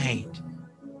the mind.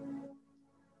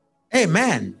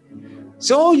 Amen.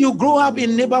 So you grow up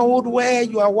in a neighborhood where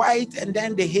you are white and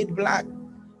then they hate black.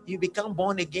 You become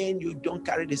born again, you don't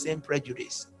carry the same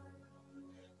prejudice.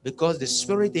 Because the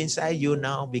spirit inside you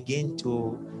now begin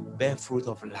to bear fruit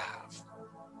of love.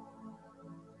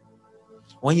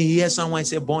 When you hear someone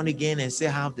say born again and say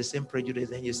have the same prejudice,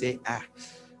 then you say,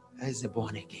 that's a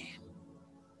born again.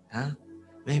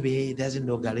 Maybe he doesn't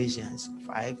know Galatians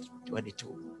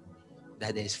 5:22,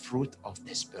 that there's fruit of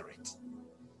the spirit.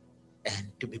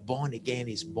 And to be born again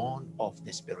is born of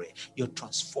the spirit. You're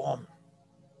transformed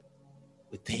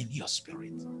within your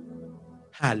spirit.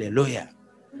 Hallelujah.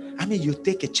 You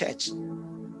take a church,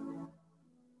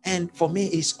 and for me,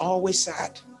 it's always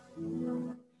sad.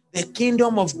 The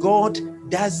kingdom of God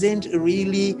doesn't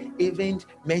really even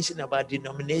mention about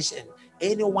denomination.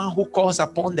 Anyone who calls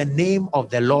upon the name of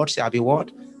the Lord shall be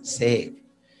what? Saved.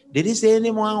 Did he say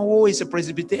anyone who is a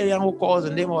Presbyterian who calls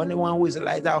the name of anyone who is a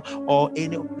lighter or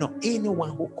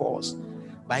anyone who calls?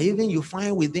 But even you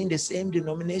find within the same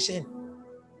denomination,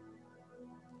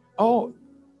 oh,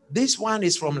 this one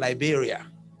is from Liberia.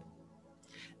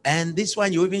 And this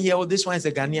one, you even hear, oh, this one is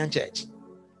a Ghanaian church.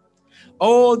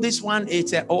 Oh, this one,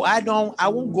 I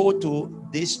won't go to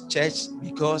this church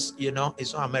because,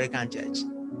 it's not American church.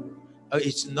 Oh,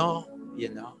 it's not,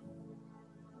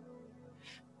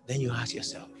 Then you ask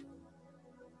yourself,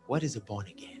 what is a born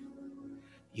again?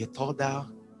 You thought that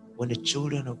when the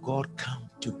children of God come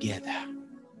together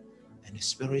and the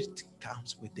Spirit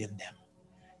comes within them,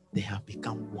 they have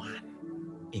become one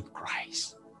in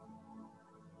Christ.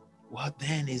 What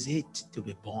then is it to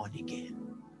be born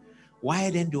again? Why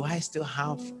then do I still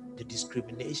have the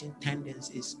discrimination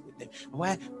tendencies with them?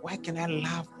 Why can I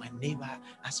love my neighbor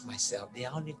as myself? There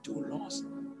are only two laws.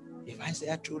 If I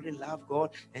say I truly love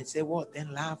God and say, what?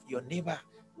 Then love your neighbor.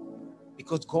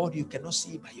 Because God you cannot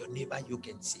see, but your neighbor you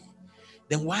can see.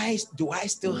 Then why do I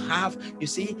still have, you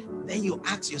see, then you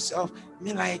ask yourself,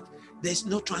 there's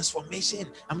no transformation.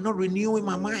 I'm not renewing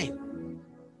my mind.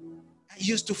 I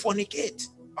used to fornicate,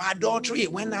 adultery,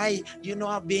 when I've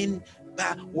been,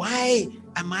 but why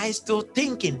am I still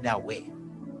thinking that way?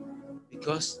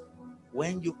 Because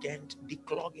when you can't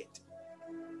declog it,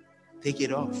 take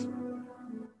it off,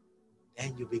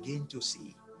 then you begin to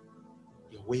see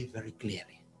your way very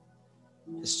clearly.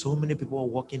 There's so many people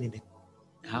walking in the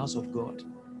house of God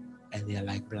and they're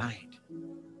like blind.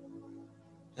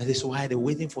 That is why they're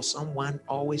waiting for someone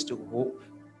always to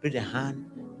put a hand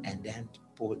and then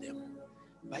pull them.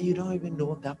 But you don't even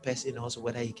know that person also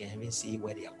whether he can even see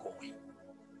where they are going.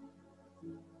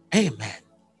 Amen.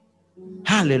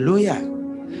 Hallelujah.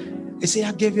 You see,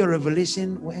 I gave you a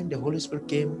revelation when the Holy Spirit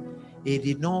came. He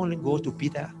did not only go to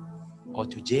Peter or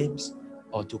to James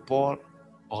or to Paul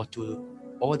or to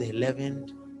all the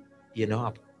 11,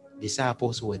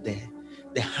 disciples who were there.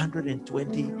 The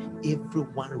 120,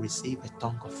 everyone received a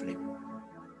tongue of flame.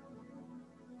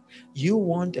 You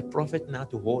want a prophet now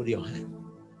to hold your hand.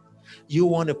 You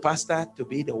want a pastor to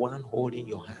be the one holding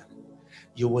your hand.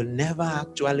 You will never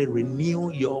actually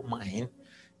renew your mind,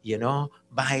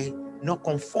 by not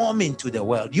conforming to the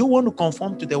world. You want to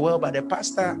conform to the world, but the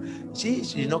pastor, she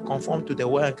should not conform to the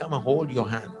world and come and hold your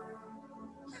hand.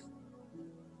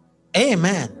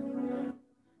 Amen.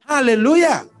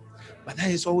 Hallelujah. But that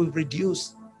is what we've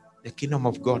reduced the kingdom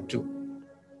of God to.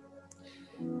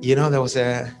 There was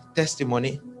a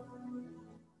testimony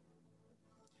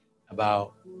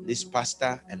about this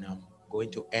pastor, and I'm going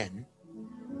to end.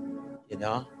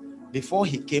 Before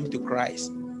he came to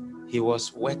Christ, he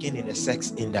was working in the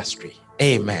sex industry.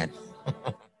 Amen.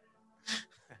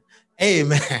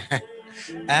 Amen.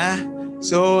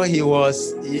 So he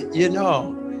was,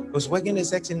 was working in the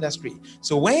sex industry.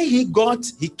 So when he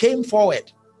came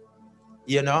forward,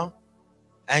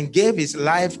 and gave his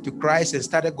life to Christ and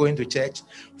started going to church.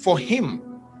 For him,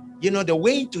 the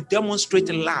way to demonstrate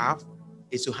love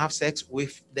is to have sex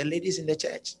with the ladies in the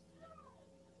church.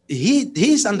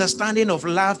 His understanding of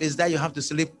love is that you have to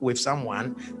sleep with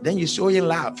someone, then you show him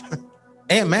love.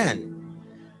 Amen.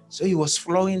 So he was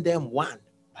flowing them one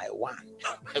by one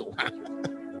by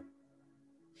one.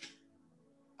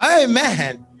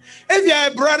 Amen. If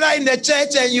you're a brother in the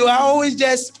church and you are always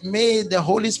just made the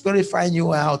Holy Spirit find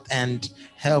you out and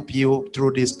help you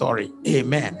through this story.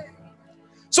 Amen.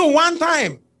 So one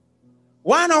time,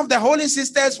 one of the holy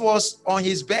sisters was on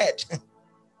his bed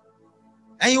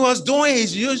and he was doing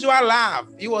his usual laugh.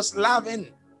 He was laughing.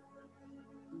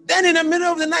 Then in the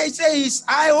middle of the night, he said his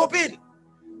eye opened.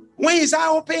 When his eye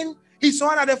opened, he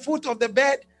saw at the foot of the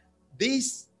bed,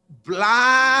 this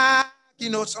black,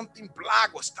 something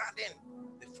black was standing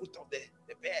at the foot of the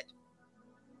bed.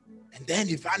 And then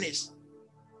he vanished.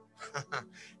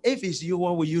 If it's you,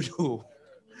 what will you do?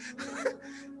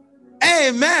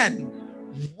 Amen.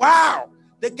 Wow.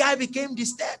 The guy became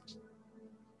disturbed.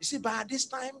 You see, by this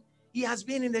time, he has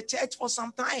been in the church for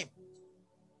some time.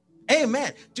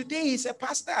 Amen. Today he's a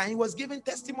pastor and he was giving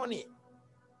testimony.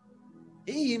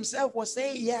 He himself was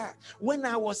saying, yeah, when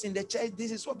I was in the church,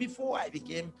 this is what before I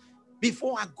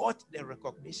got the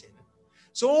recognition.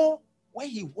 So when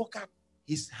he woke up,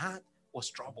 his heart was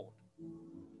troubled.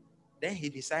 Then he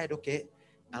decided, okay,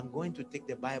 I'm going to take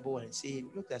the Bible and see,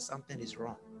 look, that something is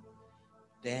wrong.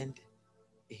 Then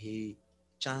he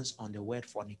chanced on the word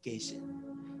fornication,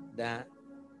 that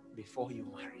before you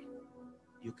marry,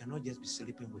 you cannot just be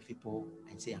sleeping with people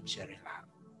and say, I'm sharing love.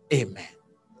 Amen.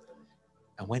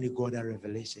 And when he got that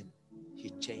revelation, he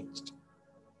changed.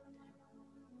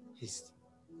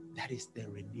 That is the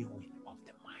renewing of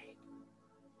the mind.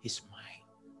 His mind.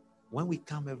 When we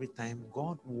come every time,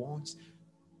 God wants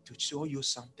to show you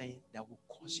something that will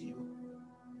cause you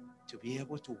to be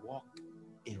able to walk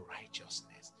in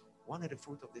righteousness. One of the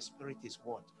fruit of the Spirit is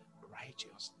what?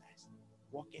 Righteousness.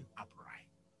 Walking upright.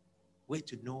 Way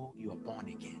to know you are born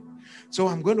again. So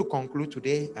I'm going to conclude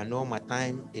today. I know my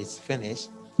time is finished.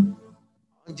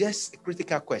 Just a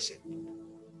critical question.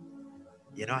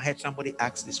 You know, I had somebody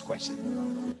ask this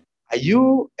question. Are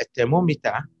you a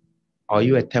thermometer or are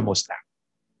you a thermostat?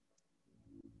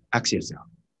 Ask yourself.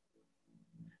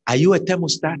 Are you a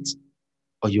thermostat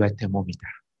or are you a thermometer?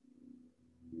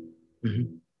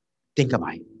 Mm-hmm. Think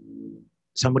about it.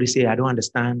 Somebody say, I don't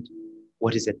understand.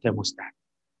 What is a thermostat?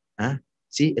 Huh?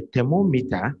 See, a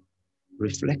thermometer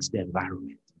reflects the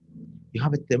environment. You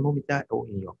have a thermometer or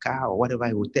in your car or whatever,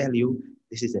 it will tell you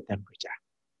this is the temperature.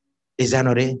 Is that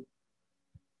not it?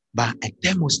 But a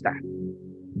thermostat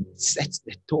sets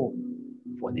the tone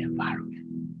for the environment.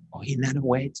 Or in other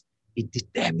words, it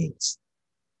determines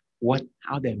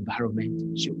how the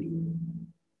environment should be.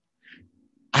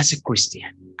 As a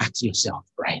Christian, ask yourself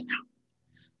right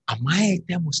now, am I a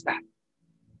thermostat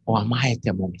or am I a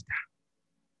thermometer?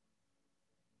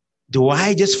 Do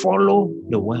I just follow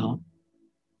the world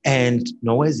and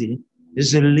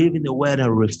just live in the world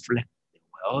and reflect the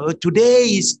world? Today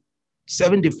is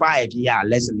 75, yeah,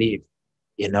 let's live,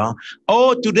 you know.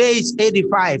 Oh, today is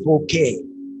 85, okay.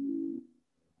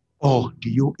 Or do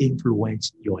you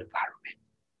influence your environment?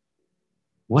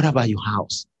 What about your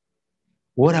house?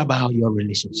 What about your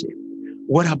relationship?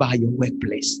 What about your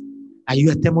workplace? Are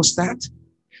you a thermostat?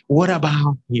 What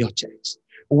about your church?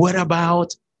 What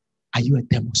about, are you a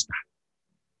thermostat?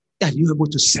 Are you able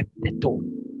to set the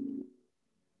tone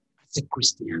as a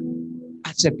Christian,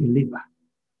 as a believer,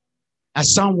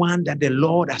 as someone that the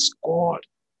Lord has called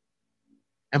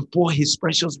and poured his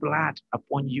precious blood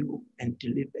upon you and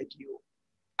delivered you?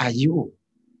 Are you?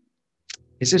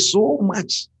 He says so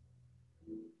much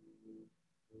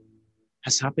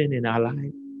has happened in our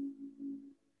life,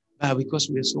 but because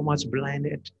we're so much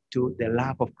blinded to the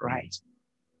love of Christ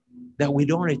that we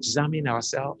don't examine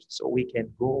ourselves so we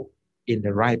can go in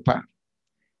the right path.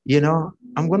 You know,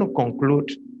 I'm going to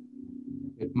conclude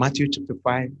with Matthew chapter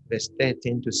 5, verse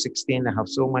 13 to 16. I have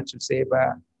so much to say,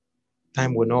 but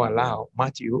time will not allow.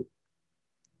 Matthew,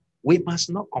 we must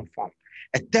not conform.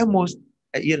 A thermostat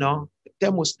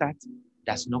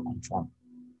does not conform.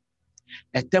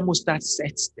 A thermostat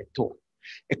sets the tone.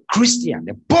 A Christian,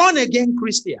 a born-again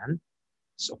Christian,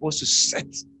 is supposed to set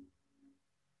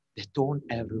the tone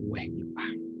everywhere you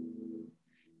are.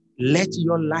 Let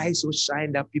your light so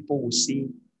shine that people will see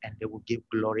and they will give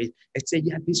glory and say,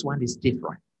 yeah, this one is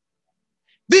different.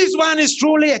 This one is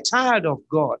truly a child of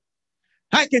God.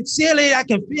 I can see it, I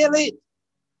can feel it.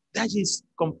 That is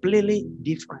completely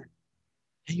different.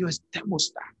 And you're a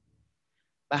thermostat.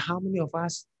 But how many of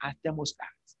us are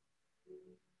thermostats?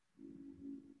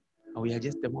 And we are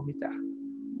just thermometer.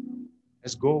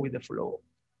 Let's go with the flow.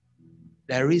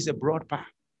 There is a broad path.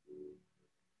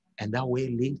 And that way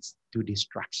leads to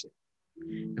destruction.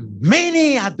 And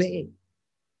many are they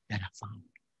that are found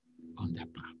on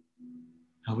that path.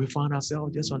 And we found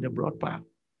ourselves just on the broad path,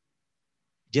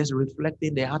 just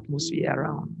reflecting the atmosphere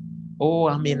around. Oh,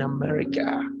 I'm in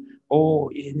America. Oh,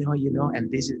 you know, and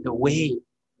this is the way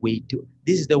we do.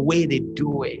 This is the way they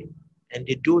do it. And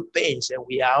they do things, and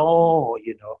we are all,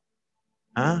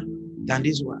 Than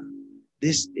this one.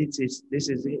 This is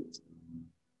it.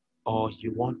 Or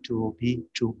you want to be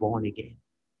true born again.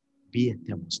 Be a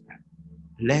thermostat.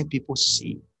 Let people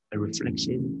see a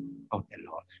reflection of the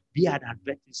Lord. Be an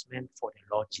advertisement for the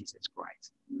Lord Jesus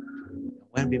Christ.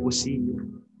 When people see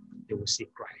you, they will see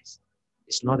Christ.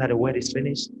 It's not that the word is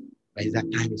finished, but it's that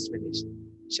time is finished.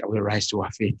 Shall we rise to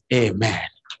our feet? Amen.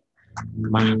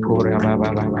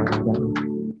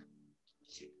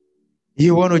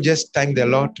 You want to just thank the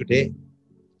Lord today?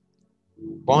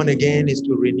 Born again is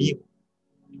to renew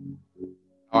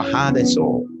our heart and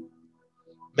soul.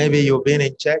 Maybe you've been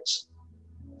in church,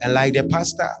 and like the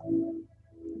pastor,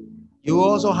 you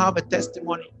also have a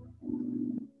testimony.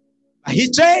 He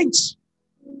changed.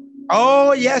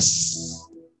 Oh, yes.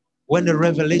 When the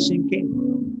revelation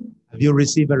came, have you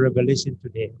received a revelation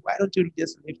today? Why don't you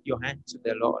just lift your hand to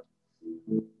the Lord?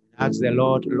 Ask the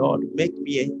Lord, Lord, make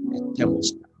me a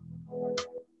thermostat.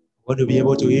 I want to be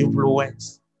able to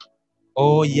influence.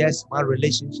 Oh, yes, my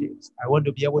relationships. I want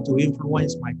to be able to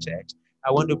influence my church.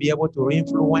 I want to be able to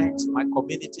influence my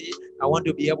community. I want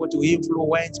to be able to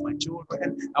influence my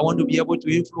children. I want to be able to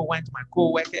influence my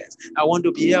co-workers. I want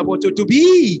to be able to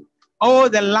be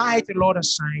the light the Lord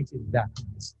has shined in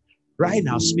darkness. Right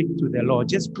now, speak to the Lord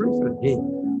just briefly.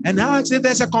 And now if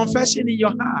there's a confession in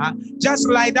your heart, just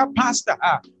like that pastor,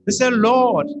 they say,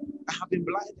 Lord, I have been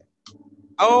blinded.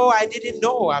 Oh, I didn't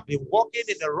know. I've been walking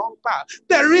in the wrong path.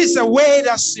 There is a way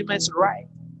that seems right,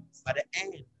 but the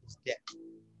end is death.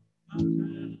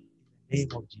 In the name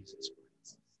of Jesus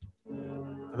Christ.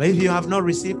 If you have not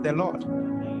received the Lord,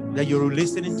 that you're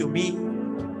listening to me,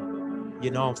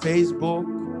 on Facebook,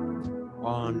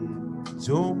 on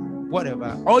Zoom,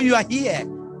 whatever, or you are here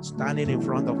standing in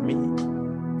front of me,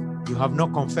 you have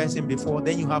not confessed him before,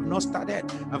 then you have not started.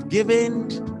 I've given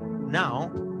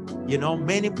now,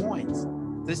 many points.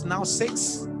 There's now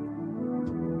 6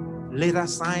 later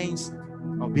signs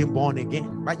of being born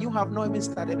again, but you have not even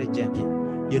started the journey.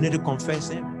 You need to confess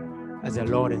him as the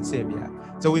Lord and Savior.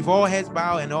 So with all heads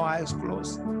bowed and all eyes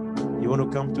closed, you want to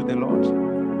come to the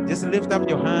Lord, just lift up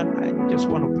your hand. I just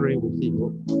want to pray with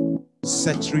you.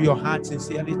 Set through your heart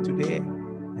sincerely today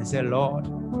and say, Lord,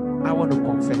 I want to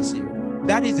confess you.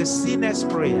 That is the sinner's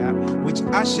prayer which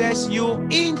ushers you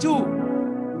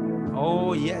into,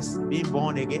 oh yes, being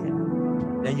born again.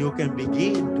 Then you can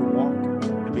begin to walk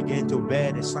and begin to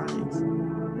bear the signs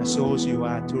that shows you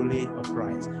are truly of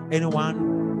Christ.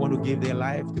 Anyone want to give their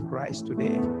life to Christ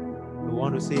today? You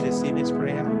want to say the sinner's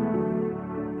prayer?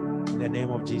 In the name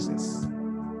of Jesus.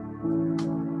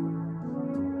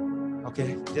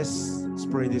 Okay,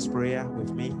 just pray this prayer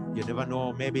with me. You never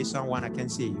know, maybe someone I can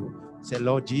see you. Say,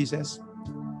 Lord Jesus,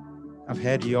 I've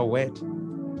heard your word.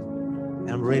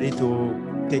 I'm ready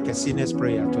to take a sinner's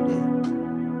prayer today.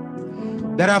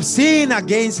 That I've sinned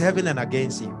against heaven and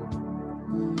against you.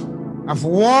 I've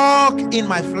walked in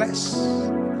my flesh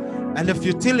and the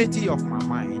futility of my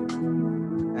mind.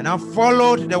 And I've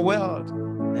followed the world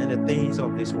and the things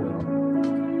of this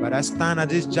world. But I stand at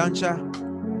this juncture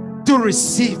to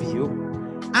receive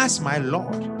you as my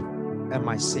Lord and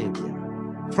my Savior.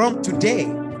 From today,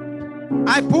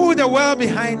 I put the world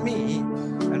behind me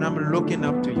and I'm looking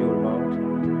up to you, Lord.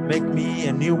 Make me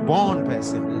a newborn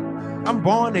person. I'm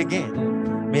born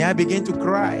again. May I begin to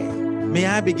cry. May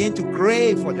I begin to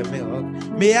crave for the milk.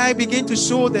 May I begin to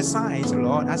show the signs,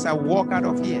 Lord, as I walk out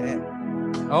of here.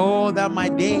 Oh, that my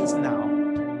days now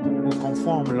will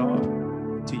conform,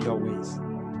 Lord, to your ways.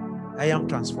 I am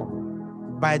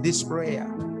transformed. By this prayer,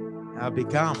 I've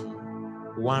become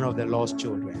one of the lost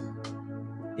children.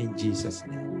 In Jesus'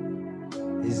 name.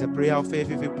 This is a prayer of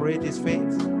faith. If you pray this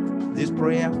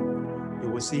prayer, you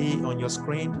will see on your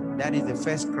screen, that is the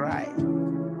first cry.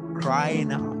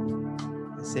 Crying out.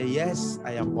 And say, yes,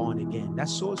 I am born again. That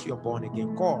shows you're born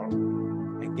again. Call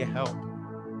and get help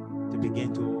to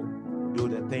begin to do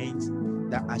the things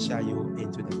that usher you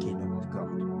into the kingdom of God.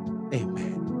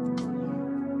 Amen.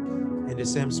 In the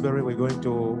same spirit, we're going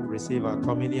to receive our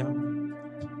communion.